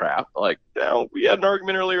have the crap. Like, we had an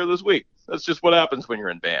argument earlier this week. That's just what happens when you're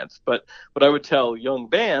in bands. But what I would tell young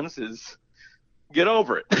bands is, get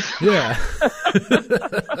over it. Yeah.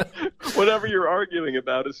 Whatever you're arguing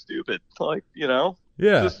about is stupid. Like,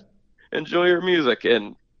 Yeah. Just enjoy your music.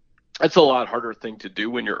 And it's a lot harder thing to do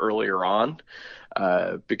when you're earlier on,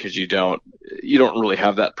 because you don't really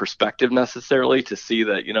have that perspective necessarily to see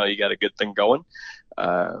that, you got a good thing going.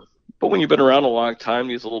 But when you've been around a long time,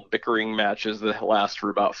 these little bickering matches that last for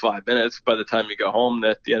about 5 minutes, by the time you go home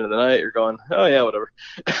at the end of the night, you're going, oh yeah, whatever.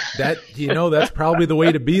 That's probably the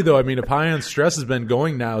way to be, though. I mean, if High on Stress has been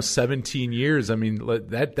going now 17 years, I mean,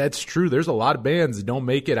 that's true. There's a lot of bands that don't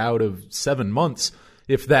make it out of 7 months,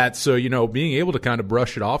 if that. So, being able to kind of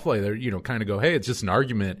brush it off like that, kind of go, hey, it's just an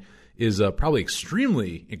argument, is probably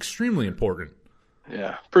extremely, extremely important.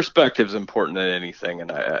 Yeah, perspective is important than anything,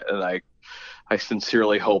 and I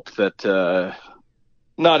sincerely hope that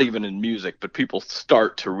not even in music, but people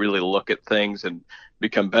start to really look at things and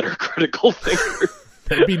become better critical thinkers.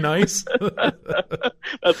 That'd be nice.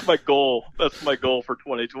 That's my goal. That's my goal for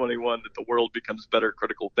 2021, that the world becomes better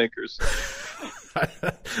critical thinkers.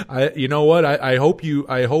 You know what? I hope you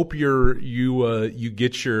get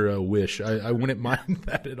your wish. I wouldn't mind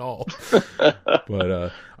that at all.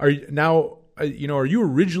 But are you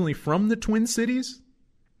originally from the Twin Cities?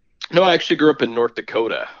 No, I actually grew up in North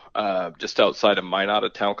Dakota, just outside of Minot, a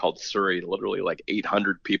town called Surrey, literally like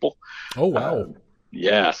 800 people. Oh, wow.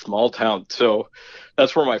 Yeah, small town. So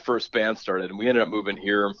that's where my first band started. And we ended up moving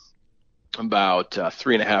here about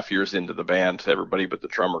 3.5 years into the band. Everybody but the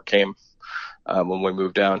drummer came when we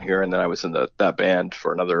moved down here. And then I was in that band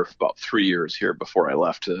for another about 3 years here before I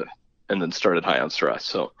left and then started High on Stress.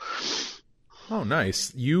 So. Oh,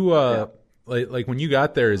 nice. You, like when you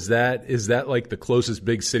got there, is that like the closest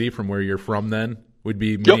big city from where you're from then? Would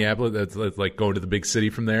be Minneapolis? Yep. That's like going to the big city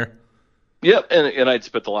from there? Yep, and I'd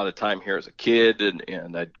spent a lot of time here as a kid,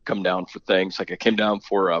 and I'd come down for things. Like I came down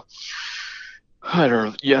for I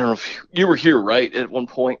don't know if you were here, right, at one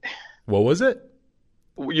point. What was it?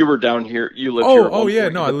 You were down here. You lived here. Oh yeah,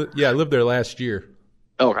 no, I lived there last year.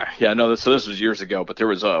 Okay, yeah, no, so this was years ago, but there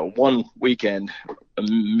was one weekend a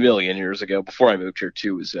million years ago before I moved here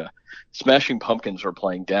too. Was Smashing Pumpkins were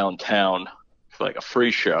playing downtown for like a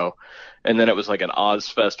free show. And then it was like an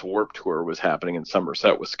Ozfest Warped Tour was happening in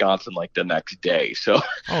Somerset, Wisconsin, like the next day. So nice.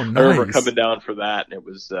 I remember coming down for that, and it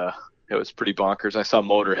was pretty bonkers. I saw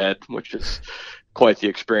Motorhead, which is quite the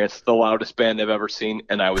experience. The loudest band I've ever seen,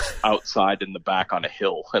 and I was outside in the back on a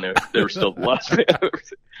hill, and they were still the loudest band I've ever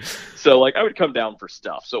seen. So like I would come down for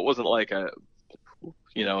stuff. So it wasn't like it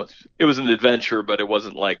was an adventure, but it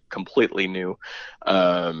wasn't like completely new.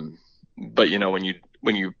 But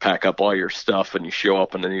when you pack up all your stuff and you show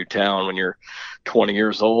up in a new town when you're 20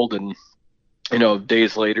 years old, and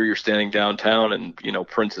days later you're standing downtown and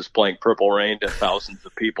Prince is playing Purple Rain to thousands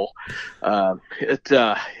of people, it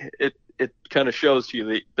kind of shows you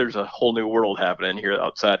that there's a whole new world happening here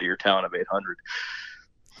outside of your town of 800.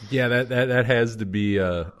 Yeah, that has to be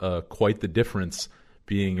quite the difference,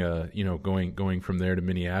 being going from there to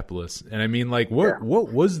Minneapolis. And I mean, like, what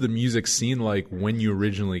was the music scene like when you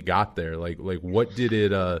originally got there? Like what did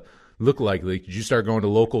it look like? Like, did you start going to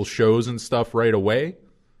local shows and stuff right away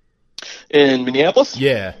in Minneapolis?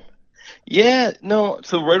 Yeah, no.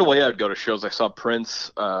 So right away I'd go to shows. I saw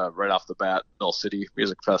Prince right off the bat, Mill City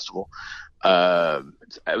Music Festival.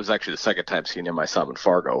 It was actually the second time seeing him. I saw him in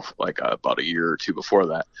Fargo like about a year or two before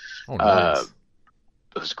that. Oh, nice.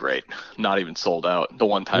 It was great. Not even sold out. The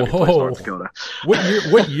one time he played North Dakota.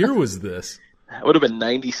 What year was this? It would have been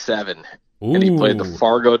 97. Ooh. And he played the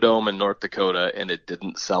Fargo Dome in North Dakota, and it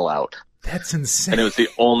didn't sell out. That's insane. And it was the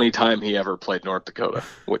only time he ever played North Dakota,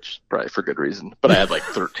 which probably for good reason. But I had like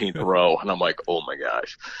 13th row, and I'm like, oh my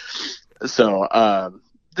gosh. So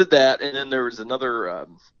did that, and then there was another.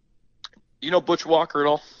 Butch Walker at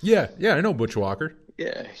all? Yeah, I know Butch Walker.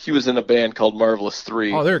 Yeah, he was in a band called Marvelous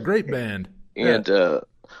 3. Oh, they're a great band. And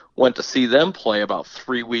went to see them play about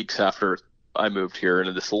 3 weeks after I moved here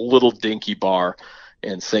into this little dinky bar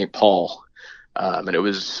in St. Paul. And it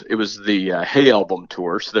was the Hey album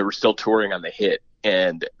tour, so they were still touring on the hit,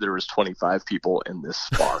 and there was 25 people in this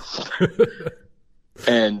bar.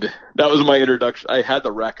 And that was my introduction. I had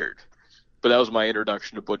the record, but that was my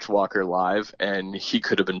introduction to Butch Walker live, and he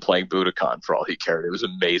could have been playing Budokan for all he cared. It was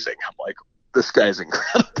amazing. I'm like, this guy's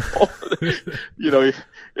incredible.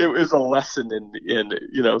 It was a lesson in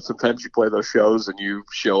sometimes you play those shows and you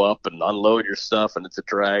show up and unload your stuff and it's a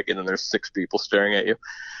drag, and then there's 6 people staring at you,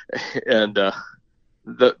 and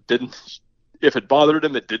if it bothered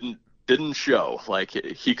him, it didn't show. Like,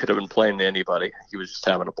 he could have been playing to anybody. He was just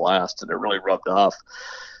having a blast, and it really rubbed off.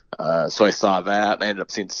 So I saw that, and I ended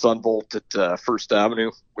up seeing Sunvolt at First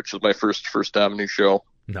Avenue, which was my first Avenue show.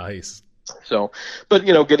 Nice. So, but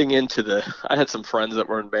getting into I had some friends that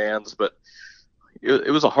were in bands, but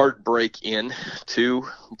it was a hard break in too.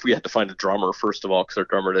 We had to find a drummer first of all because our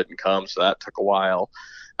drummer didn't come, so that took a while.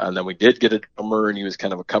 And then we did get a drummer, and he was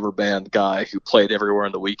kind of a cover band guy who played everywhere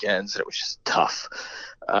on the weekends, and it was just tough.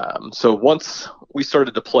 So once we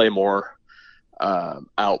started to play more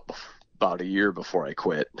out about a year before I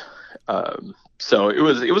quit. So it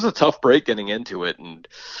was a tough break getting into it, and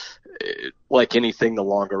like anything, the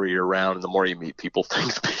longer you're around and the more you meet people,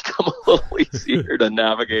 things become a little easier to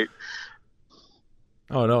navigate.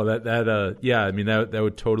 Oh no, yeah, I mean that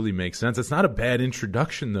would totally make sense. It's not a bad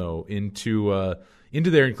introduction though into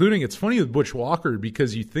there, including it's funny with Butch Walker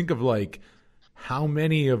because you think of like how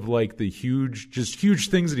many of like the huge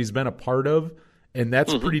things that he's been a part of, and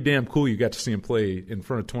that's pretty damn cool. You got to see him play in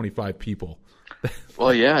front of 25 people.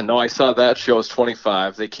 Well, yeah, no, I saw that show as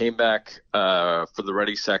 25. They came back for the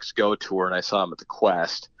Ready Sex Go tour, and I saw them at the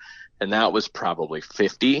Quest, and that was probably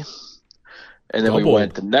 50. And then we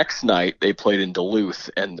went the next night. They played in Duluth,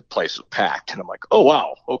 and the place was packed. And I'm like, oh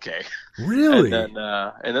wow, okay. Really? And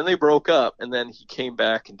then they broke up, and then he came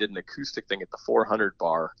back and did an acoustic thing at the 400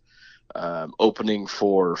 bar, opening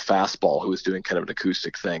for Fastball, who was doing kind of an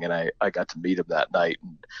acoustic thing, and I got to meet him that night.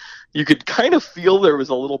 And you could kind of feel there was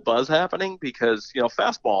a little buzz happening because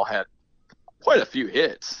Fastball had quite a few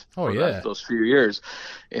hits. Those few years,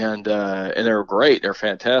 and they were great. They're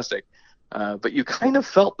fantastic. But you kind of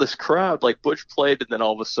felt this crowd, like Butch played, and then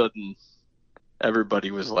all of a sudden,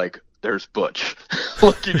 everybody was like, "There's Butch."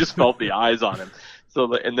 Like you just felt the eyes on him.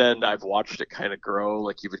 So, and then I've watched it kind of grow.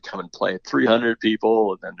 Like he would come and play at 300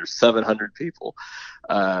 people, and then there's 700 people.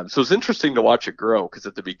 So it's interesting to watch it grow because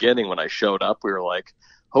at the beginning when I showed up, we were like,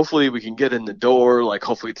 hopefully we can get in the door. Like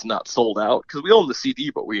hopefully it's not sold out because we own the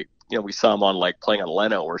CD, but we saw him on like playing on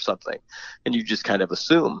Leno or something, and you just kind of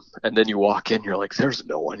assume. And then you walk in, you're like, there's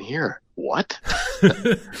no one here. What?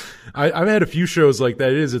 I've had a few shows like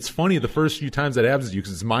that. It's funny the first few times that happens to you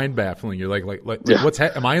because it's mind baffling. You're like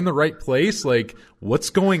yeah. Am I in the right place? Like,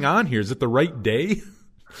 what's going on here? Is it the right day?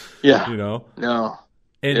 Yeah. No.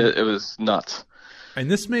 And it was nuts.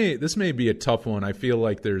 And this may be a tough one. I feel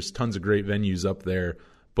like there's tons of great venues up there.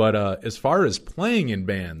 But as far as playing in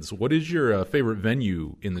bands, what is your favorite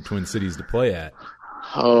venue in the Twin Cities to play at?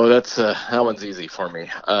 Oh, that one's easy for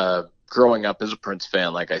me. Growing up as a Prince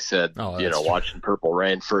fan, like I said, watching Purple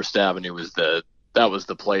Rain, First Avenue was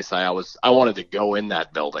the place I wanted to go in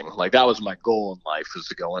that building. Like that was my goal in life, was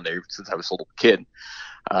to go in there since I was a little kid.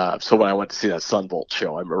 So when I went to see that Sunvolt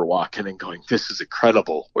show, I remember walking and going, "This is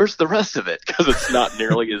incredible. Where's the rest of it?" Because it's not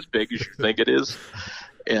nearly as big as you think it is.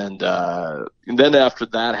 And then after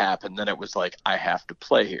that happened, then it was like, I have to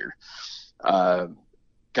play here.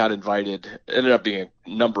 Got invited, ended up being a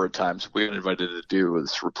number of times. We got invited to do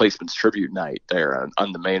this Replacements tribute night there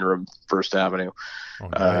on the main room, First Avenue. Oh,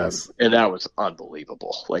 nice. And that was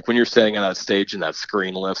unbelievable. Like when you're standing on that stage and that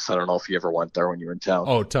screen lifts, I don't know if you ever went there when you were in town.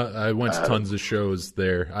 Oh, I went to tons of shows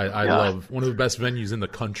there. I love one of the best venues in the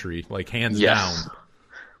country, like hands down.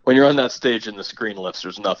 When you're on that stage and the screen lifts,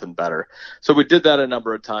 there's nothing better. So we did that a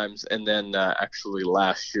number of times, and then actually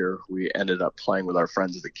last year we ended up playing with our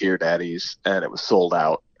friends at the Gear Daddies, and it was sold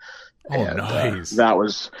out. Oh, and, nice! That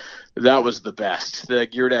was the best. The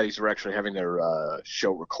Gear Daddies were actually having their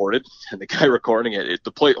show recorded, and the guy recording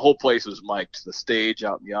the whole place was mic'd, the stage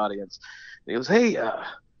out in the audience. And he goes, "Hey,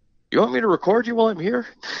 you want me to record you while I'm here?"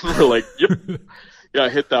 We're like, "Yep." Yeah, I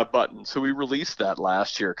hit that button. So we released that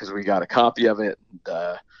last year because we got a copy of it.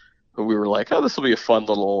 And we were like, oh, this will be a fun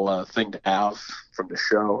little thing to have from the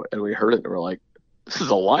show. And we heard it and we're like, this is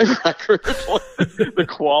a live record. The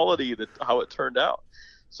quality, how it turned out.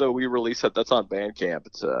 So we released it. That's on Bandcamp.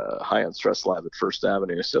 It's High on Stress Live at First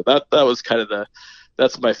Avenue. So that was kind of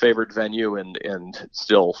that's my favorite venue and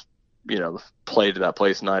still, played that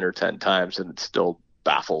place 9 or 10 times and it still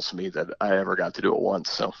baffles me that I ever got to do it once.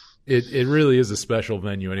 So. It really is a special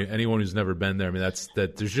venue. Anyone who's never been there, I mean,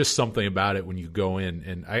 there's just something about it when you go in.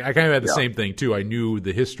 And I kind of had the same thing too. I knew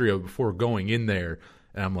the history of it before going in there,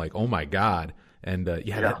 and I'm like, oh my god. And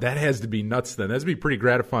that has to be nuts. Then that's be pretty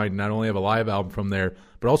gratifying to not only have a live album from there,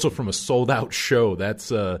 but also from a sold out show. That's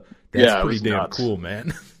pretty damn nuts. Cool,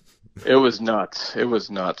 man. It was nuts.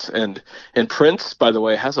 And Prince, by the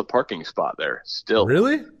way, has a parking spot there still.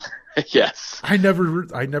 Really? Yes. I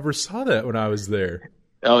never saw that when I was there.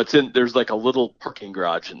 Oh, there's like a little parking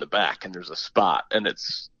garage in the back, and there's a spot, and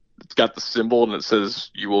it's got the symbol, and it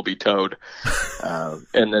says "You will be towed." But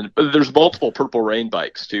there's multiple Purple Rain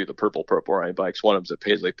bikes too. The Purple Rain bikes. One of them's at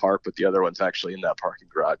Paisley Park, but the other one's actually in that parking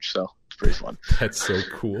garage. So it's pretty fun. That's so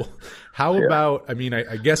cool. How about? I mean,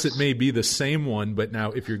 I guess it may be the same one, but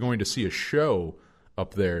now if you're going to see a show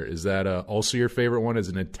up there, is that also your favorite one as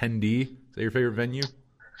an attendee? Is that your favorite venue?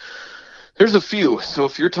 There's a few. So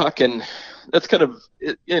if you're talking, that's kind of,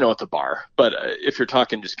 it's a bar. But if you're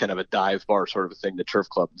talking just kind of a dive bar sort of a thing, the Turf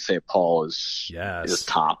Club in St. Paul is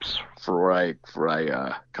tops for where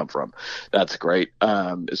I come from. That's great.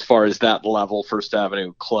 As far as that level, First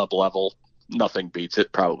Avenue club level, nothing beats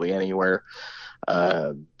it probably anywhere.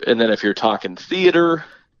 And then if you're talking theater,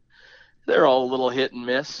 they're all a little hit and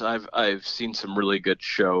miss. I've seen some really good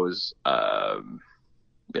shows.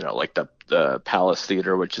 Like the Palace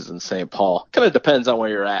Theater, which is in St. Paul. Kind of depends on where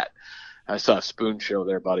you're at. I saw a Spoon show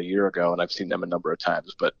there about a year ago, and I've seen them a number of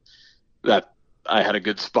times. But that I had a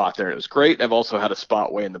good spot there, and it was great. I've also had a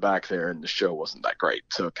spot way in the back there, and the show wasn't that great.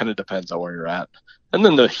 So it kind of depends on where you're at. And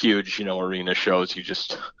then the huge, arena shows, you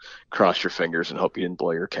just cross your fingers and hope you didn't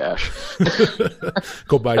blow your cash.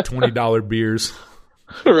 Go buy $20 beers.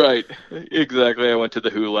 Right, exactly. I went to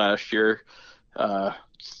the Who last year.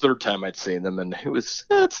 Third time I'd seen them, and it's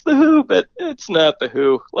the Who, but it's not the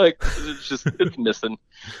Who. Like, it's missing.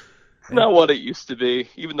 It's not what it used to be.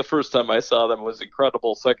 Even the first time I saw them was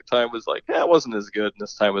incredible. Second time was like, it wasn't as good. And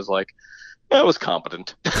this time was like, it was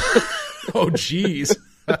competent. Oh, jeez.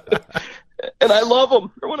 And I love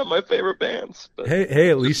them. They're one of my favorite bands. But,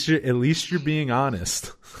 hey, at least you're being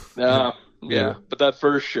honest. Yeah. But that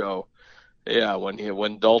first show,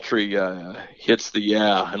 when Daltrey hits the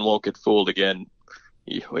and won't get fooled again,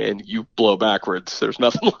 and you blow backwards. There's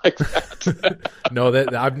nothing like that. No,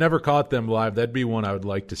 that I've never caught them live. That'd be one I would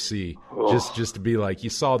like to see. Oh. Just to be like, you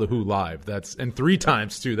saw the Who live. And 3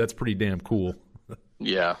 times too. That's pretty damn cool.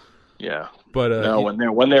 Yeah. But no,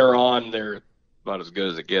 when they're on, they're about as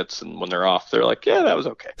good as it gets, and when they're off, they're like, yeah, that was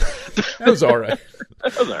okay. That was all right.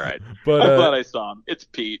 That was all right. But I'm glad I saw him. It's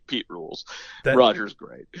Pete. Pete rules. Roger's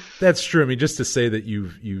great. That's true. I mean, just to say that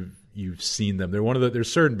you've seen them. They're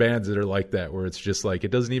there's certain bands that are like that, where it's just like, it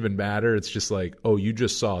doesn't even matter. It's just like, oh, you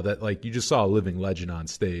just saw that, like, you just saw a living legend on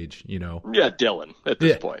stage, Yeah, Dylan at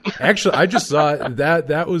this point. Actually, I just saw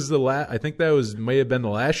that was the last. I think that may have been the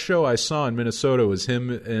last show I saw in Minnesota. Was him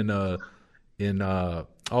in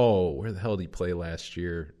where the hell did he play last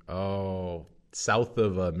year? Oh, south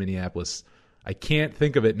of Minneapolis. I can't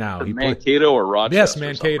think of it now. He Mankato or Rochester? Yes,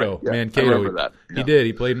 Mankato. Right? Yeah, Mankato. I remember that. Yeah. He did.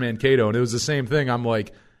 He played Mankato, and it was the same thing. I'm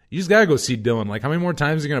like, you just gotta go see Dylan. Like, how many more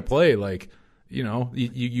times are you gonna play? Like,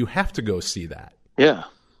 you have to go see that. Yeah.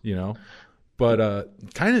 But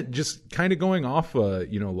kind of going off,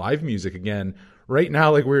 live music again. Right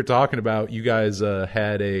now, like we were talking about, you guys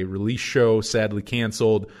had a release show, sadly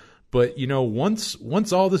canceled. But,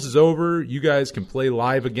 once all this is over, you guys can play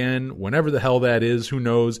live again, whenever the hell that is, who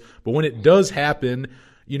knows. But when it does happen,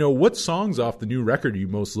 what songs off the new record are you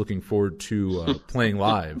most looking forward to playing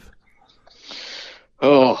live?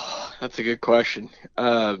 Oh, that's a good question.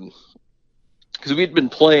 Because we'd been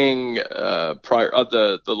playing prior,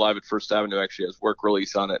 the Live at First Avenue actually has Work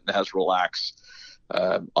Release on it and has Relax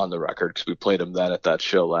on the record, because we played them then at that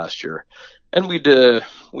show last year. And we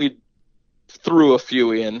threw a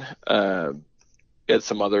few in at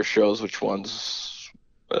some other shows, which ones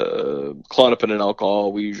Clonopin and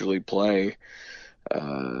Alcohol we usually play,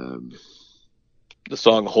 the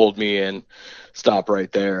song Hold Me In, Stop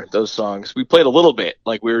Right There, those songs we played a little bit,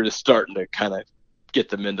 like we were just starting to kind of get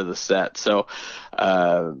them into the set. So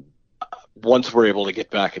once we're able to get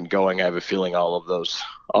back and going, I have a feeling all of those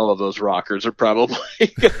rockers are probably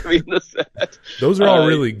going to be in the set. Those are all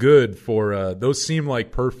really good for. Those seem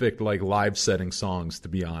like perfect like live setting songs, to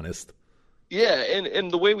be honest. Yeah, and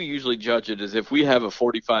the way we usually judge it is if we have a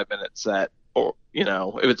 45-minute set, or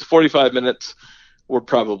if it's 45 minutes, we're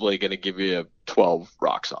probably going to give you 12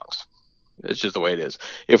 rock songs. It's just the way it is.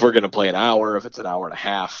 If we're going to play an hour, if it's an hour and a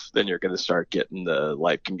half, then you're going to start getting the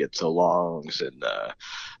Life Can Get So Longs and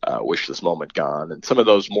Wish This Moment Gone, and some of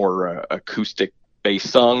those more acoustic bass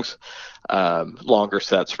songs, longer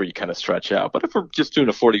sets where you kind of stretch out. But if we're just doing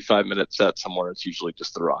a 45-minute set somewhere, it's usually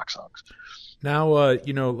just the rock songs. Now,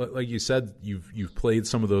 like you said, you've played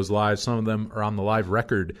some of those live. Some of them are on the live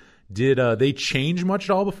record. Did they change much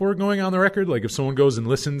at all before going on the record? Like if someone goes and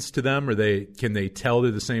listens to them, can they tell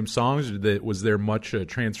they're the same songs? Or was there much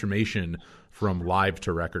transformation from live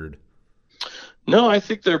to record? No, I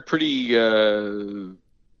think they're pretty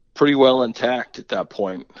well intact at that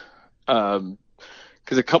point. Because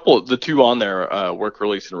the two on there, Work,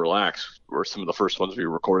 Release, and Relax, were some of the first ones we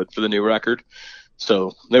recorded for the new record.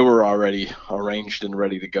 So they were already arranged and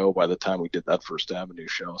ready to go by the time we did that First Avenue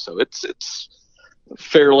show. So it's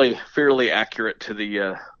fairly accurate to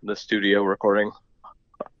the studio recording.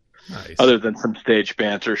 Nice. Other than some stage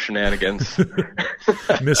banter shenanigans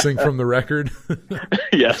missing from the record.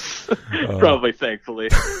 Yes, probably thankfully.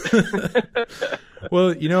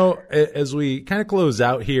 Well, as we kind of close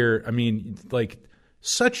out here, I mean, like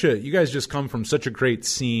you guys just come from such a great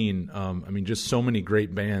scene. I mean, just so many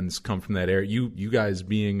great bands come from that area. You guys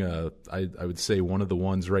being, I would say, one of the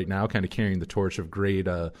ones right now kind of carrying the torch of great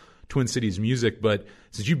Twin Cities music. But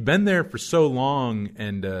since you've been there for so long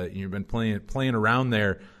and you've been playing around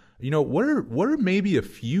there, what are maybe a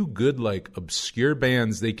few good like obscure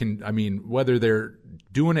bands they can? I mean, whether they're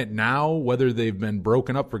doing it now, whether they've been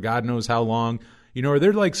broken up for God knows how long. Are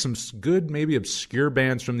there like some good maybe obscure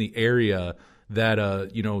bands from the area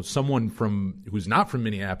that someone who's not from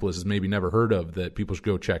Minneapolis has maybe never heard of that people should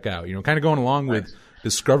go check out? Kind of going along with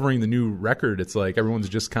discovering the new record. It's like everyone's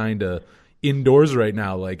just kind of indoors right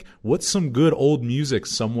now. Like, what's some good old music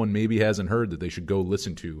someone maybe hasn't heard that they should go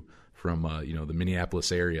listen to from the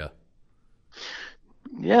Minneapolis area?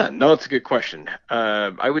 Yeah, no, it's a good question.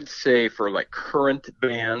 I would say for like current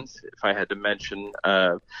bands, if I had to mention,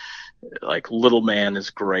 like Little Man is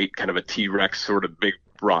great, kind of a T-Rex sort of big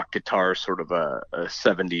rock guitar, sort of a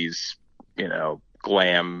 70s,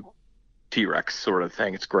 glam T-Rex sort of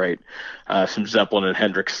thing. It's great. Some Zeppelin and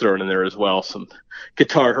Hendrix thrown in there as well. Some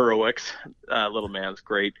guitar heroics. Little Man's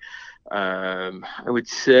great. I would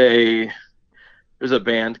say there's a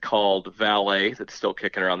band called Valet that's still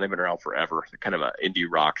kicking around. They've been around forever. They're kind of an indie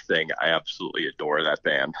rock thing. I absolutely adore that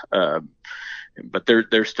band. But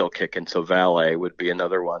they're still kicking. So Valet would be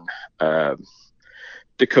another one.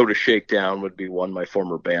 Dakota Shakedown would be one, my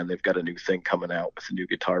former band. They've got a new thing coming out with a new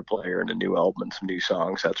guitar player and a new album and some new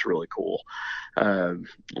songs. That's really cool.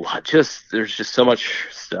 There's just so much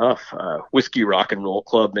stuff. Whiskey Rock and Roll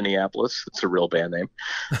Club Minneapolis. It's a real band name.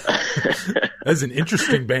 That's an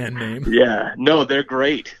interesting band name. Yeah, no, they're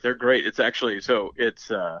great. They're great. It's actually, it's kind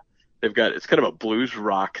of a blues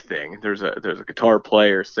rock thing. There's a guitar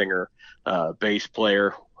player, singer, bass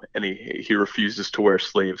player, and he refuses to wear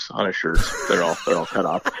sleeves on his shirts. They're all cut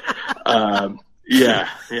off. Yeah.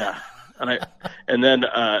 And then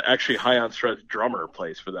actually High on Stress drummer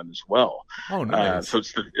plays for them as well. Oh, nice. So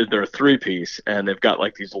they're a 3-piece, and they've got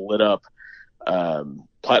like these lit up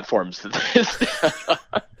platforms.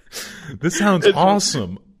 This sounds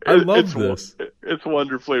awesome. I love this. It's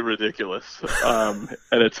wonderfully ridiculous, and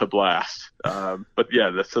it's a blast. But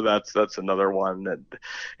yeah, so that's another one,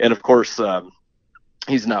 and of course.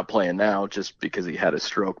 He's not playing now just because he had a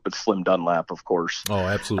stroke, but Slim Dunlap, of course. Oh,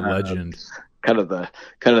 absolute legend. Kind of the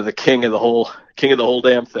king of the whole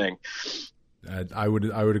damn thing. I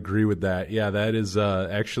would agree with that. Yeah, that is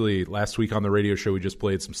actually last week on the radio show we just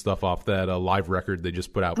played some stuff off that live record they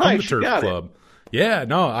just put out from the Turf Club. Yeah,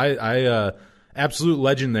 no, I absolute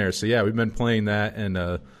legend there. So yeah, we've been playing that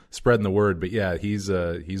and spreading the word. But yeah, he's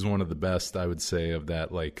one of the best, I would say, of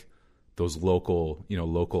that, like those local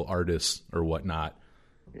artists or whatnot.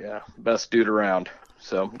 Yeah, best dude around.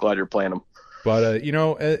 So I'm glad you're playing him. But,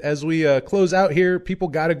 as we close out here, people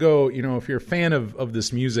got to go, if you're a fan of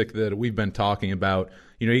this music that we've been talking about,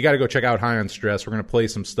 you got to go check out High on Stress. We're going to play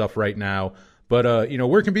some stuff right now. But,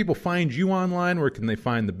 where can people find you online? Where can they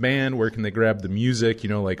find the band? Where can they grab the music?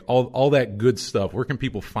 Like all that good stuff. Where can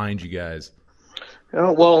people find you guys?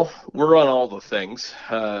 Well, we're on all the things.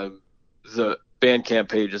 The Bandcamp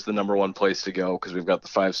page is the number one place to go because we've got the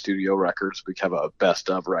 5 studio records. We have a best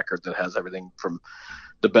of record that has everything from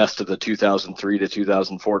the best of the 2003 to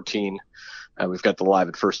 2014. We've got the Live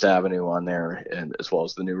at First Avenue on there, and as well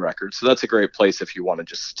as the new record. So that's a great place if you want to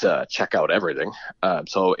just check out everything. High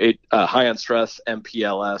on Stress,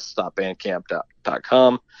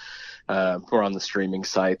 mpls.bandcamp.com. We're on the streaming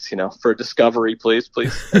sites, for discovery, please.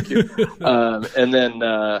 Thank you. And then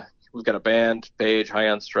we've got a band page,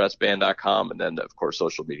 highonstressband.com, and then, of course,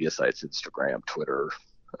 social media sites, Instagram, Twitter,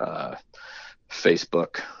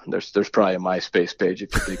 Facebook. There's probably a MySpace page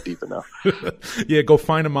if you dig deep enough. Yeah, go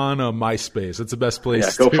find them on MySpace. It's the best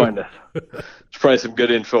place. Yeah, go find it. There's probably some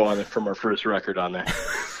good info on it from our first record on there.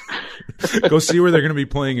 Go see where they're going to be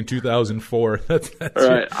playing in 2004. That's all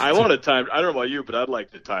right. I want a time. I don't know about you, but I'd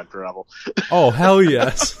like to time travel. Oh, hell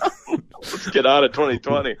yes. Let's get out of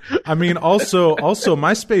 2020. I mean, also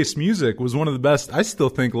MySpace music was one of the best, I still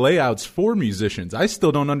think, layouts for musicians. I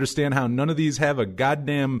still don't understand how none of these have a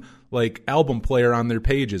goddamn album player on their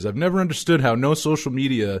pages. I've never understood how no social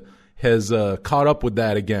media has caught up with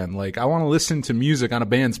that again. I want to listen to music on a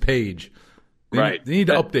band's page. They need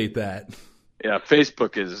to update that. Yeah,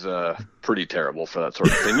 Facebook is pretty terrible for that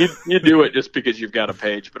sort of thing. You do it just because you've got a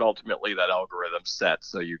page, but ultimately that algorithm's set,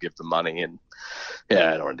 so you give the money, and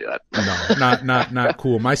yeah, I don't want to do that. No, not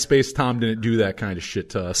cool. MySpace Tom didn't do that kind of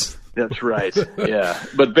shit to us. That's right. Yeah,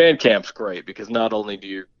 but Bandcamp's great because not only do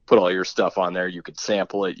you put all your stuff on there, you could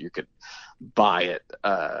sample it, you could buy it.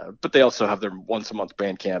 But they also have their once a month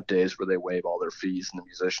Bandcamp days where they waive all their fees and the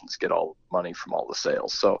musicians get all the money from all the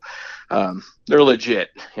sales. So they're legit.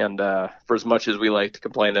 And for as much as we like to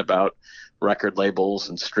complain about record labels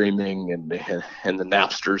and streaming and the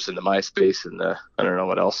Napsters and the MySpace and the, I don't know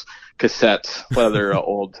what else, cassettes, what other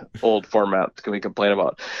old formats can we complain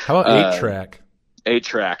about? How about 8-track?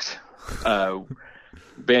 8-tracks.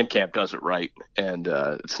 Bandcamp does it right, and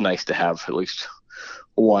it's nice to have at least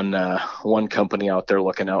one company out there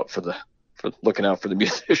looking out for the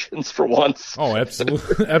musicians for once. Oh,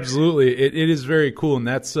 absolutely, absolutely. It is very cool, and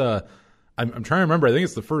that's I'm trying to remember. I think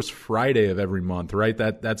it's the first Friday of every month, right?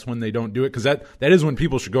 That's when they don't do it, because that is when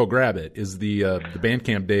people should go grab it. Is the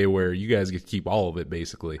Bandcamp day where you guys get to keep all of it,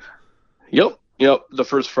 basically. Yep. The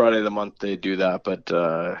first Friday of the month they do that, but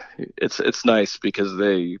it's nice because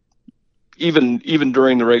they even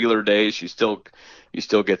during the regular days you still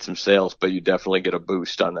get some sales, but you definitely get a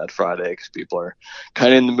boost on that Friday because people are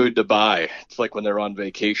kind of in the mood to buy. It's like when they're on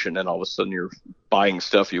vacation and all of a sudden you're buying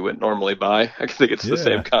stuff you wouldn't normally buy. I think it's the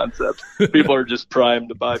same concept. People are just primed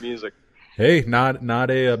to buy music. Hey, not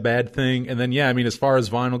a bad thing. And then, I mean, as far as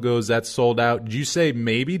vinyl goes, that's sold out. Did you say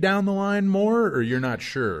maybe down the line more, or you're not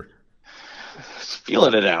sure?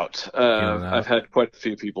 Feeling it out. I've had quite a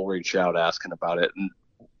few people reach out asking about it, and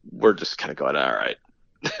we're just kind of going, all right.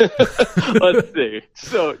 Let's see.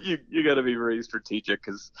 So you got to be very strategic,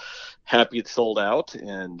 because happy it's sold out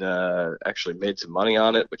and actually made some money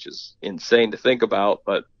on it, which is insane to think about.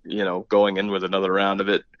 But going in with another round of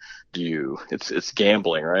it, it's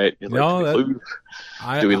gambling, right? Do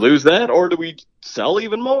we lose that, or do we sell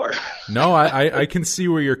even more? No, I can see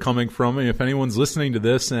where you're coming from. And if anyone's listening to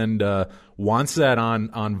this and wants that on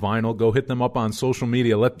vinyl, go hit them up on social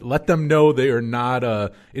media. Let them know they are not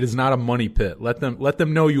it is not a money pit. Let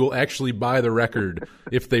them know you will actually buy the record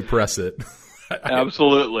if they press it.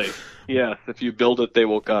 Absolutely. Yes, if you build it, they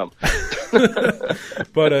will come.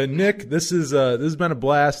 But Nick, this has been a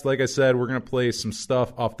blast. Like I said, we're gonna play some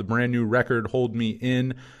stuff off the brand new record, Hold Me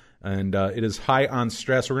In, and it is High on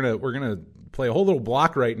Stress. We're gonna play a whole little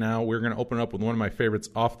block right now. We're gonna open up with one of my favorites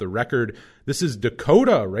off the record. This is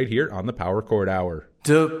Dakota right here on the Power Chord Hour.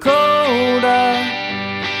 Dakota,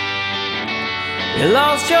 you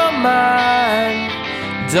lost your mind.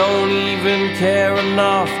 Don't even care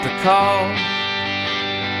enough to call.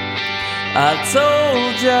 I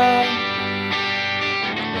told ya,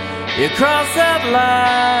 you crossed that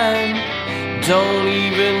line. Don't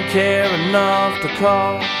even care enough to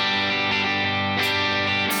call.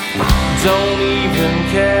 Don't even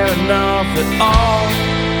care enough at all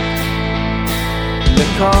to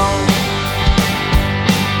call.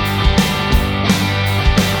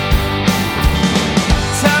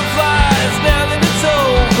 Time flies now that it's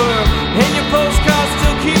over, and your postcards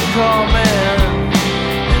still keep coming.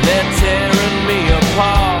 They're tearing me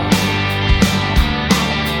apart.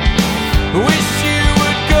 Wish you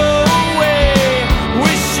would go away.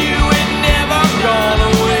 Wish you had never gone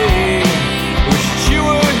away. Wish you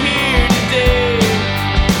were here today.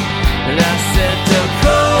 And I said,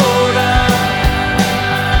 Dakota,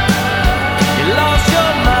 you lost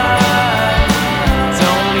your mind.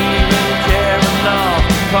 Don't even care enough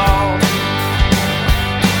to call.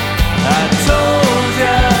 I told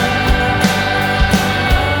ya,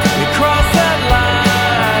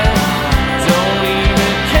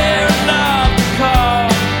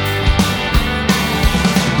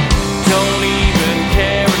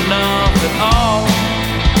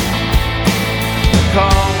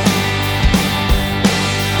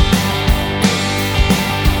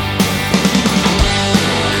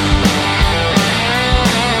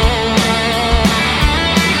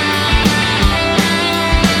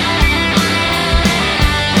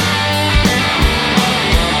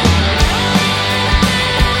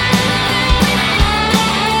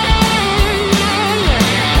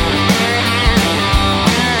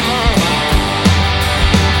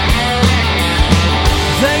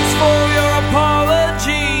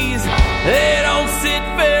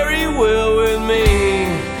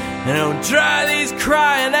 dry these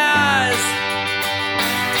crying eyes.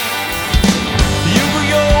 You were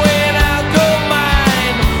going, I'll go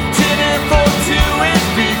mine. 10 and 4, 2 has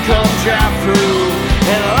become drive through,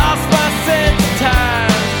 and I lost my sense of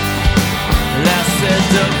time. And I said,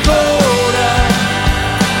 Dakota,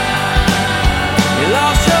 you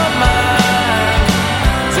lost your mind.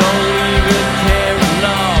 Don't even care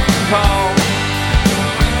enough to call.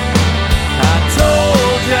 I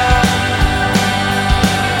told ya,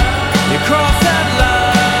 cross that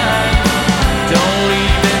line.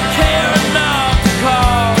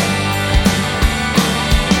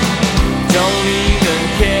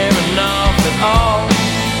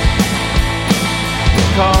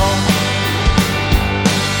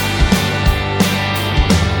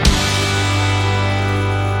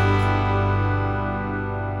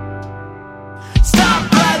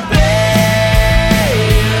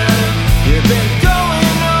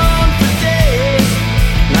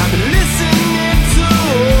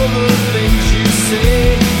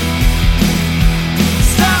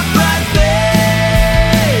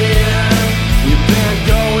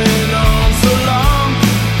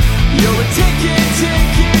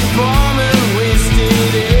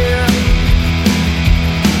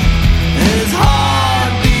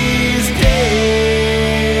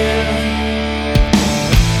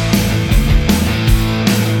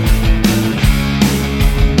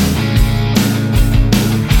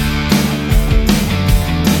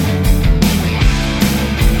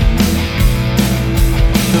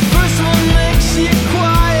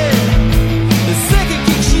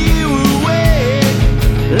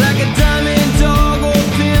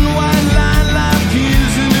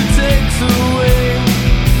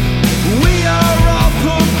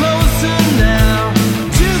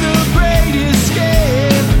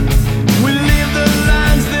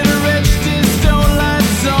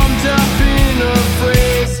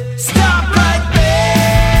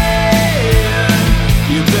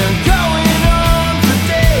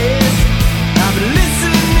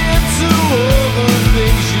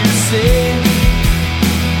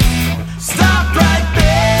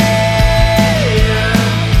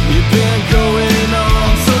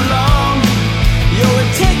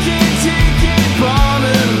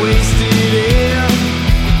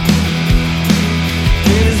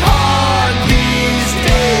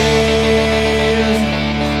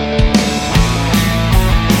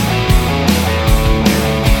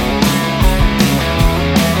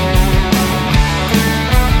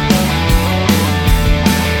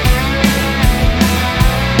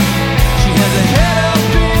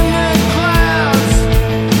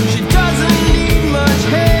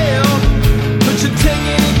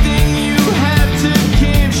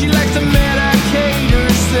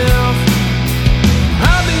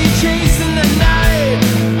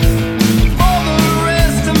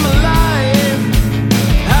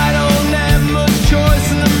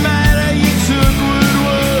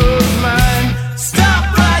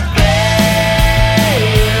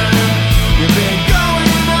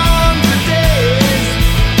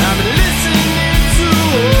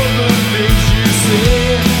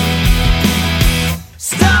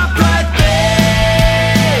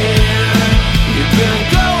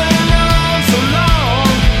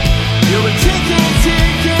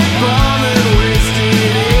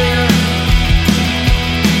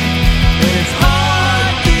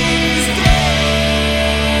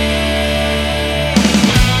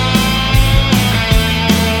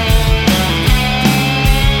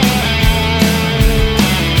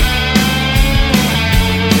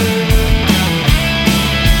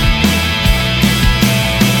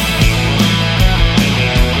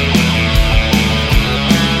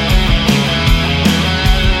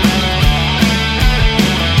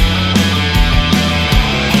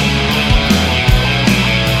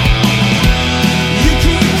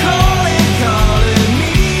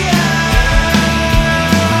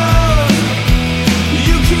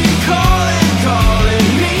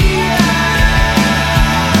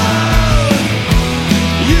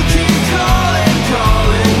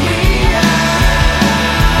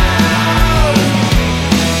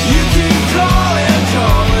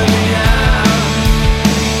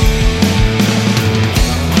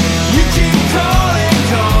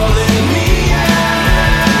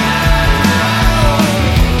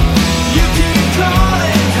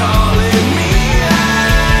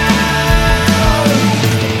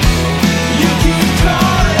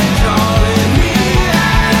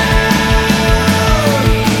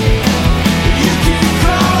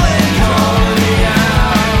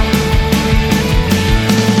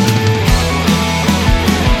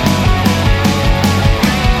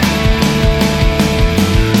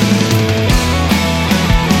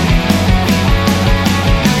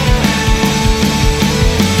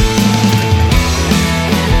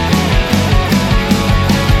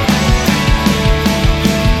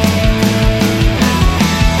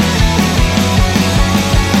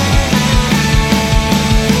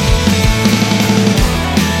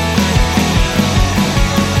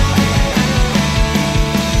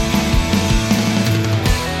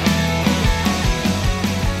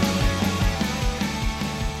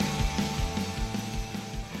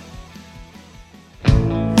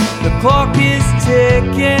 clock is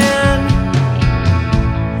ticking,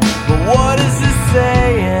 but what is it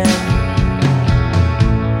saying?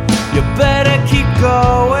 You better keep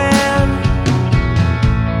going,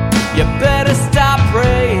 you better stop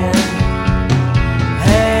praying.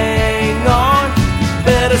 Hang on,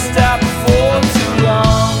 better stop before too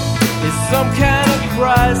long. It's some kind of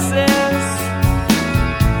crisis,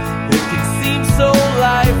 it can seem so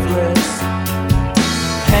lifeless.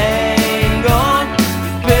 Hang on,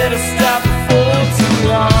 better stop before too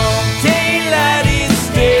long. Daylight is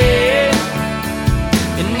dead,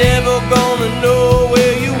 you're never gonna know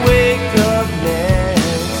where you wake up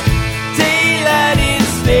next.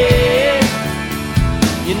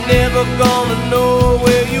 gonna know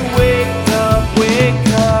where you wake up, wake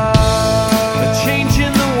up. A change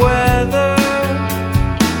in the weather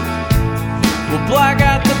will black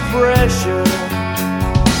out the pressure.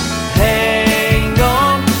 Hang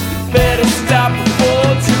on, you better stop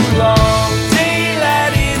before too long.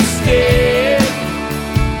 Daylight instead,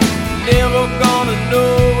 never gonna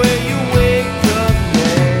know where you wake up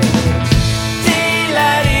next.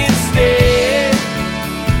 Daylight instead,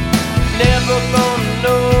 never gonna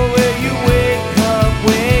know where you wake up,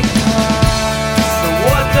 wake up. So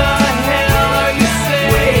what the hell are you saying?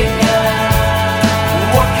 Wake up.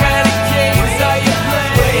 What kind of games are you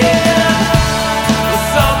playing? Will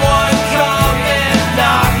someone come and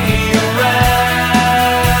knock me around?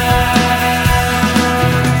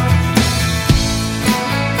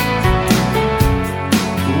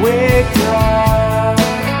 Wake up.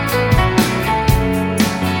 Wake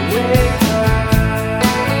up.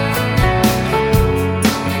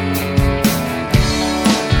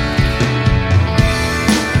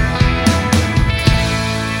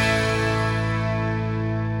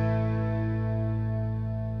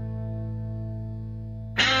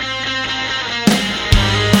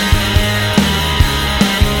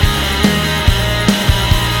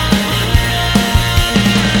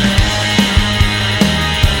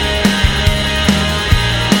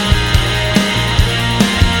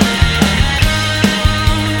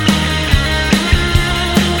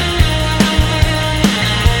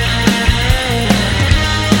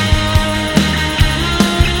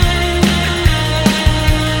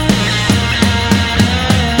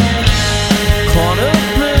 Corner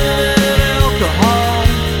blend alcohol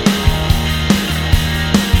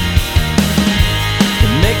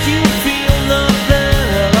can make you feel nothing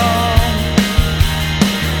at all.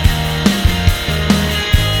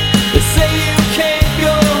 They say you can't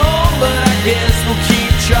go home, but I guess we'll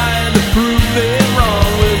keep trying to prove it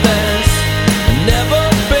wrong with this. Never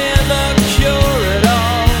been a cure at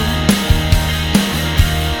all.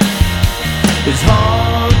 It's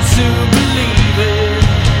hard to believe it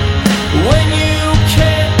when you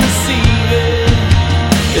can't perceive it.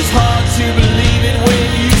 It's hard to believe it when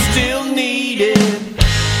you still need it.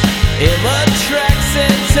 Tracks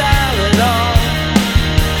and Tylenol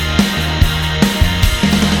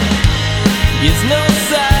gives no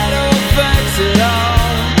side effects at all.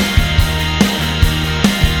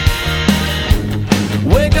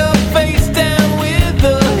 Wake up face down with a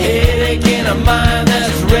headache and a mind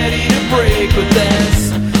that's ready to break, but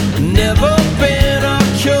that's never been a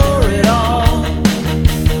cure at all.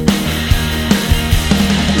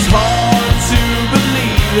 It's hard to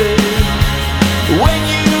believe it when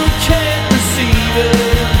you can't receive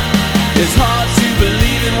it. It's hard to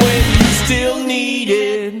believe it when you still need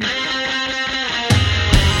it.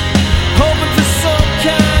 Hoping for some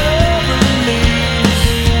kind of release,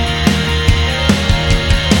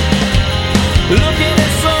 looking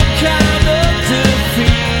at some kind of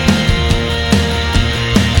defeat.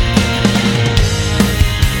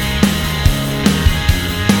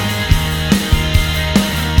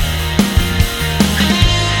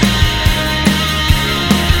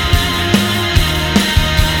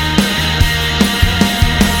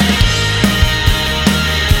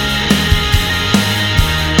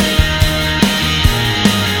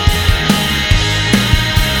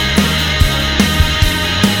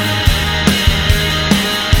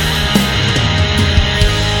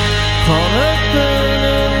 Caught up in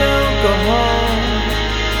alcohol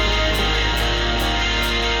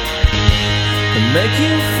and make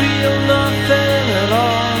you feel nothing at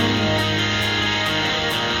all.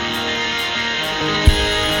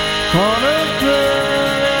 Caught up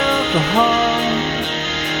in alcohol,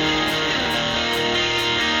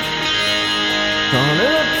 caught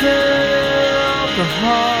up in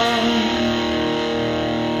alcohol.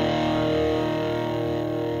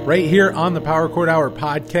 Right here on the Power Chord Hour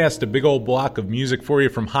podcast, a big old block of music for you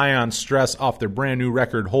from High on Stress off their brand new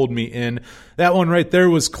record, Hold Me In. That one right there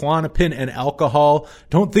was Klonopin and Alcohol.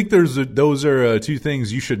 Don't think those are two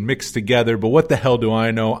things you should mix together, but what the hell do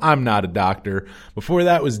I know? I'm not a doctor. Before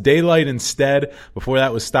that was Daylight Instead. Before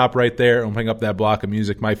that was Stop Right There, opening up that block of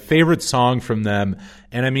music. My favorite song from them,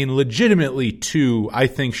 and I mean legitimately two, I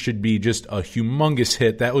think should be just a humongous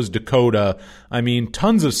hit. That was Dakota. I mean,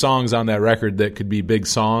 tons of songs on that record that could be big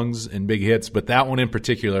songs and big hits, but that one in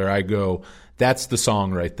particular, I go, that's the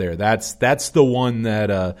song right there. That's the one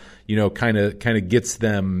that kind of gets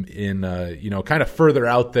them in kind of further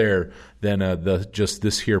out there than the just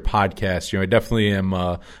this here podcast. I definitely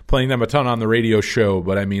am playing them a ton on the radio show,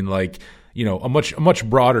 but I mean, like, a much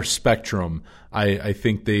broader spectrum. I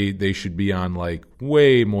think they should be on like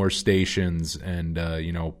way more stations and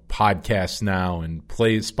podcasts now and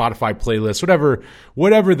Spotify playlists,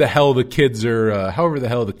 whatever the hell the kids are, however the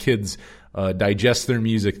hell the kids digest their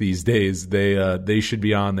music these days. They should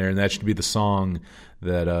be on there, and that should be the song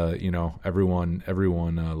that everyone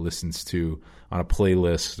listens to on a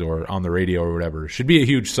playlist or on the radio or whatever. It should be a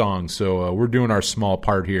huge song. So we're doing our small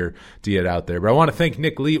part here to get out there. But I want to thank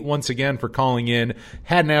Nick Leet once again for calling in.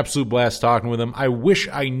 Had an absolute blast talking with him. I wish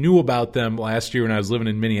I knew about them last year when I was living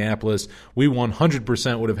in Minneapolis. We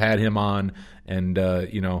 100% would have had him on, and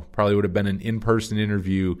probably would have been an in-person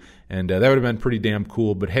interview, and that would have been pretty damn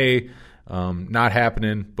cool. But hey, not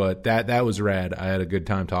happening, but that was rad. I had a good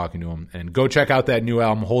time talking to him. And go check out that new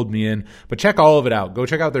album, Hold Me In. But check all of it out. Go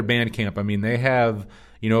check out their Bandcamp. I mean, they have,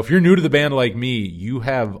 if you're new to the band like me, you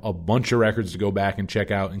have a bunch of records to go back and check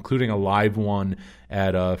out, including a live one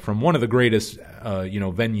at from one of the greatest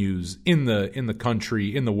venues in the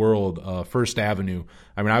country, in the world, First Avenue.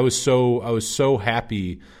 I mean, I was so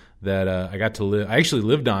happy that I got to live. I actually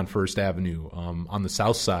lived on First Avenue on the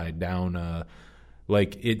south side down.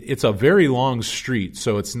 It's a very long street,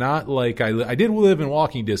 so it's not like I did live in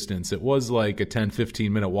walking distance. It was like a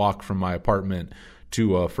 10-15 minute walk from my apartment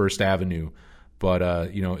to First Avenue. But,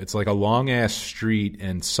 it's like a long-ass street,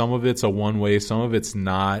 and some of it's a one-way, some of it's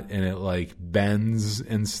not, and it, like, bends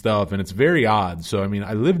and stuff, and it's very odd. So, I mean,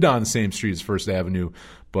 I lived on the same street as First Avenue,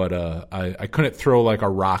 but I couldn't throw, like, a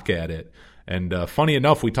rock at it. And funny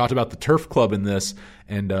enough, we talked about the Turf Club in this,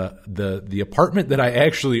 and the apartment that I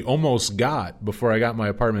actually almost got before I got my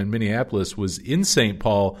apartment in Minneapolis was in St.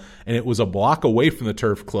 Paul, and it was a block away from the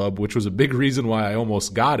Turf Club, which was a big reason why I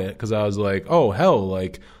almost got it, because I was like, oh, hell,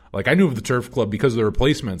 like I knew of the Turf Club because of the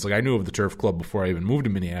replacements. Like, I knew of the Turf Club before I even moved to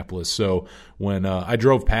Minneapolis. So when I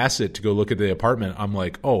drove past it to go look at the apartment, I'm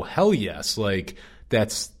like, oh, hell yes, like,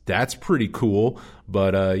 that's pretty cool.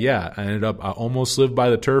 But I almost lived by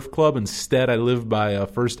the Turf Club. Instead, I lived by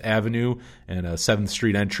First Avenue and 7th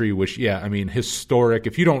Street entry, which, I mean, historic.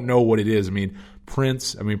 If you don't know what it is, I mean,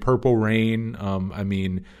 Prince, I mean, Purple Rain, I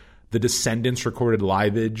mean, the Descendants recorded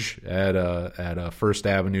Liveage at First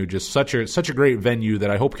Avenue. Just such a great venue that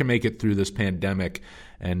I hope can make it through this pandemic.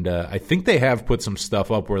 And I think they have put some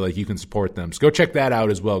stuff up where like you can support them. So go check that out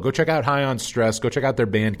as well. Go check out High on Stress. Go check out their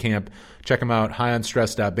Bandcamp. Check them out,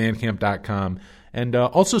 highonstress.bandcamp.com. And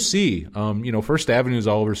also see, First Avenue is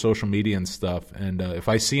all over social media and stuff. And if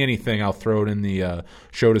I see anything, I'll throw it in the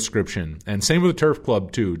show description. And same with the Turf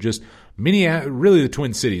Club too. Just really the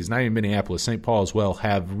Twin Cities, not even Minneapolis, St. Paul as well,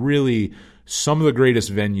 have really some of the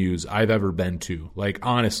greatest venues I've ever been to. Like,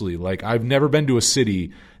 honestly, like I've never been to a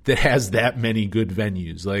city that has that many good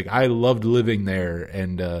venues. Like, I loved living there,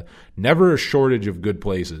 and never a shortage of good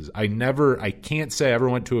places. I can't say I ever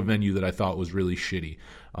went to a venue that I thought was really shitty.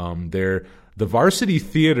 The Varsity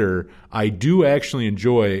Theater, I do actually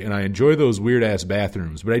enjoy, and I enjoy those weird ass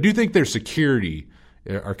bathrooms, but I do think their security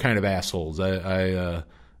are kind of assholes. I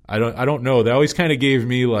don't know. They always kind of gave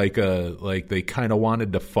me like they kind of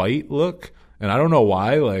wanted to fight look. And I don't know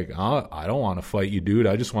why, like, I don't want to fight you, dude.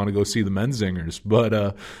 I just want to go see the Menzingers.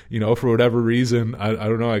 But, for whatever reason, I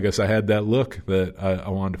don't know. I guess I had that look that I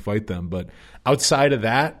wanted to fight them. But outside of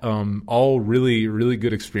that, all really, really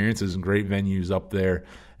good experiences and great venues up there.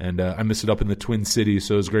 And I miss it up in the Twin Cities,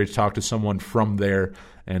 so it was great to talk to someone from there.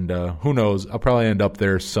 And who knows, I'll probably end up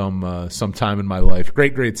there sometime in my life.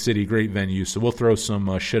 Great city, great venue. So we'll throw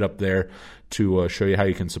some shit up there to show you how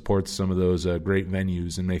you can support some of those great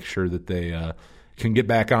venues and make sure that they can get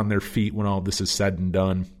back on their feet when all this is said and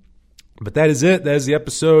done. But that is it. That is the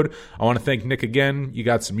episode. I want to thank Nick again. You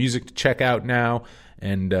got some music to check out now.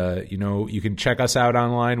 And, you can check us out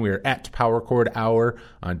online. We are at Power Chord Hour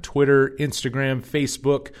on Twitter, Instagram,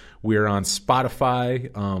 Facebook. We are on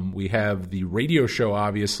Spotify. We have the radio show,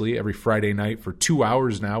 obviously, every Friday night for 2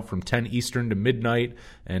 hours now from 10 Eastern to midnight.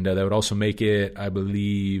 And that would also make it, I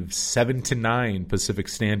believe, 7 to 9 Pacific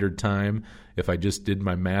Standard Time, if I just did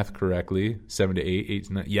my math correctly. 7 to 8, 8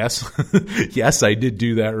 to 9. Yes. Yes, I did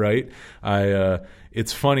do that right.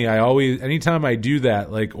 It's funny. Anytime I do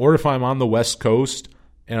that, like, or if I'm on the West Coast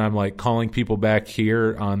and I'm like calling people back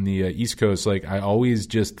here on the East Coast, like I always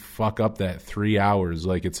just fuck up that 3 hours.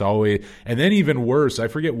 Like it's always, and then even worse, I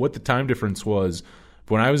forget what the time difference was.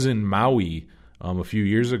 But when I was in Maui a few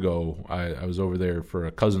years ago, I was over there for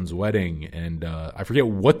a cousin's wedding, and I forget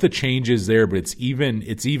what the change is there, but it's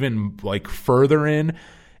even like further in.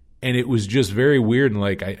 And it was just very weird. And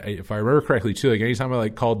like, if I remember correctly too, like anytime I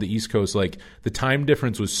like called the East Coast, like the time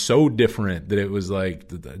difference was so different that it was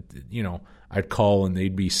like, I'd call and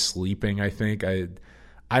they'd be sleeping. I think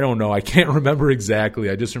I I don't know. I can't remember exactly.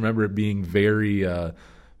 I just remember it being very,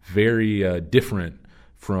 very different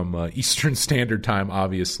from Eastern Standard Time,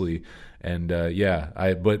 obviously. And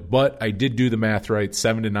but I did do the math right,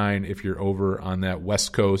 7 to 9 if you're over on that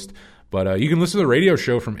West Coast. But you can listen to the radio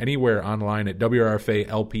show from anywhere online at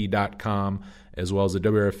WRFALP.com, as well as the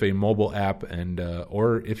WRFA mobile app, and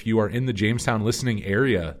or if you are in the Jamestown listening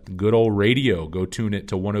area, good old radio, go tune it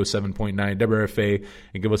to 107.9 WRFA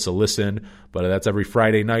and give us a listen. But that's every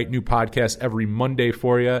Friday night, new podcast every Monday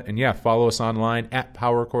for you. And yeah, follow us online at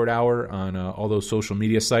Power Chord Hour on all those social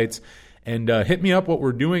media sites. And hit me up what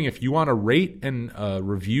we're doing if you want to rate and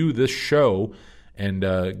review this show.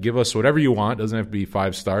 And give us whatever you want. Doesn't have to be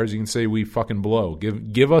 5 stars. You can say we fucking blow.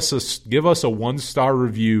 Give us a 1-star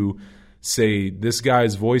review. Say this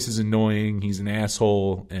guy's voice is annoying. He's an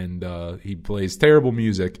asshole, and he plays terrible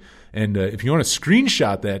music. And if you want to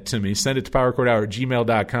screenshot that to me, send it to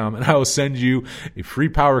powerchordhour@gmail.com, and I will send you a free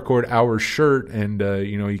Power Chord Hour shirt. And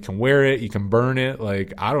you can wear it. You can burn it.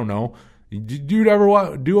 Like, I don't know.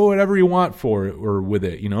 Do whatever you want for it or with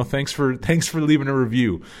it. Thanks for leaving a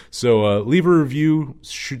review. So leave a review.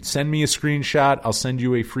 Send me a screenshot. I'll send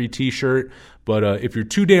you a free T-shirt. But if you're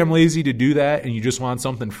too damn lazy to do that and you just want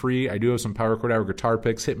something free, I do have some Power Chord Hour guitar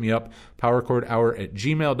picks. Hit me up,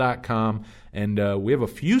 powerchordhour@gmail.com. And we have a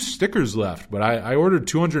few stickers left, but I ordered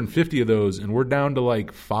 250 of those, and we're down to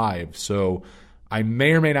like 5. So I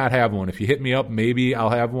may or may not have one. If you hit me up, maybe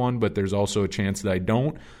I'll have one, but there's also a chance that I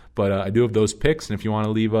don't. But I do have those picks, and if you want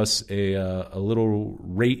to leave us a little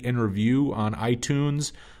rate and review on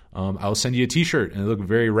iTunes, I'll send you a T-shirt, and they look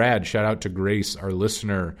very rad. Shout out to Grace, our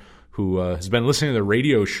listener, who has been listening to the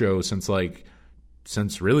radio show since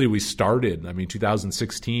really we started.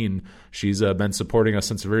 2016. She's been supporting us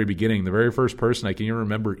since the very beginning. The very first person I can even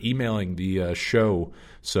remember emailing the show.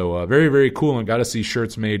 So very, very cool, and got to see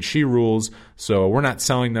shirts made. She rules. So we're not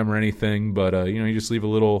selling them or anything, but you just leave a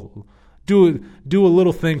little. Do a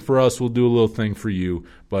little thing for us. We'll do a little thing for you.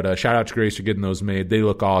 But shout out to Grace for getting those made. They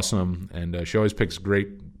look awesome, and she always picks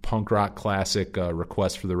great punk rock classic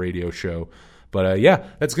requests for the radio show. But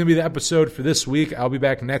that's going to be the episode for this week. I'll be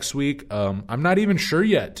back next week. I'm not even sure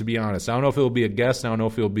yet, to be honest. I don't know if it'll be a guest. I don't know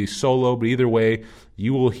if it'll be solo. But either way,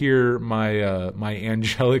 you will hear my my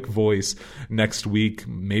angelic voice next week.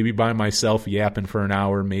 Maybe by myself yapping for an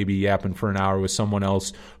hour. Maybe yapping for an hour with someone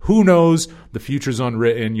else. Who knows? The future's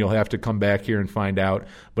unwritten. You'll have to come back here and find out.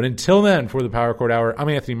 But until then, for the Power Chord Hour, I'm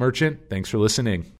Anthony Merchant. Thanks for listening.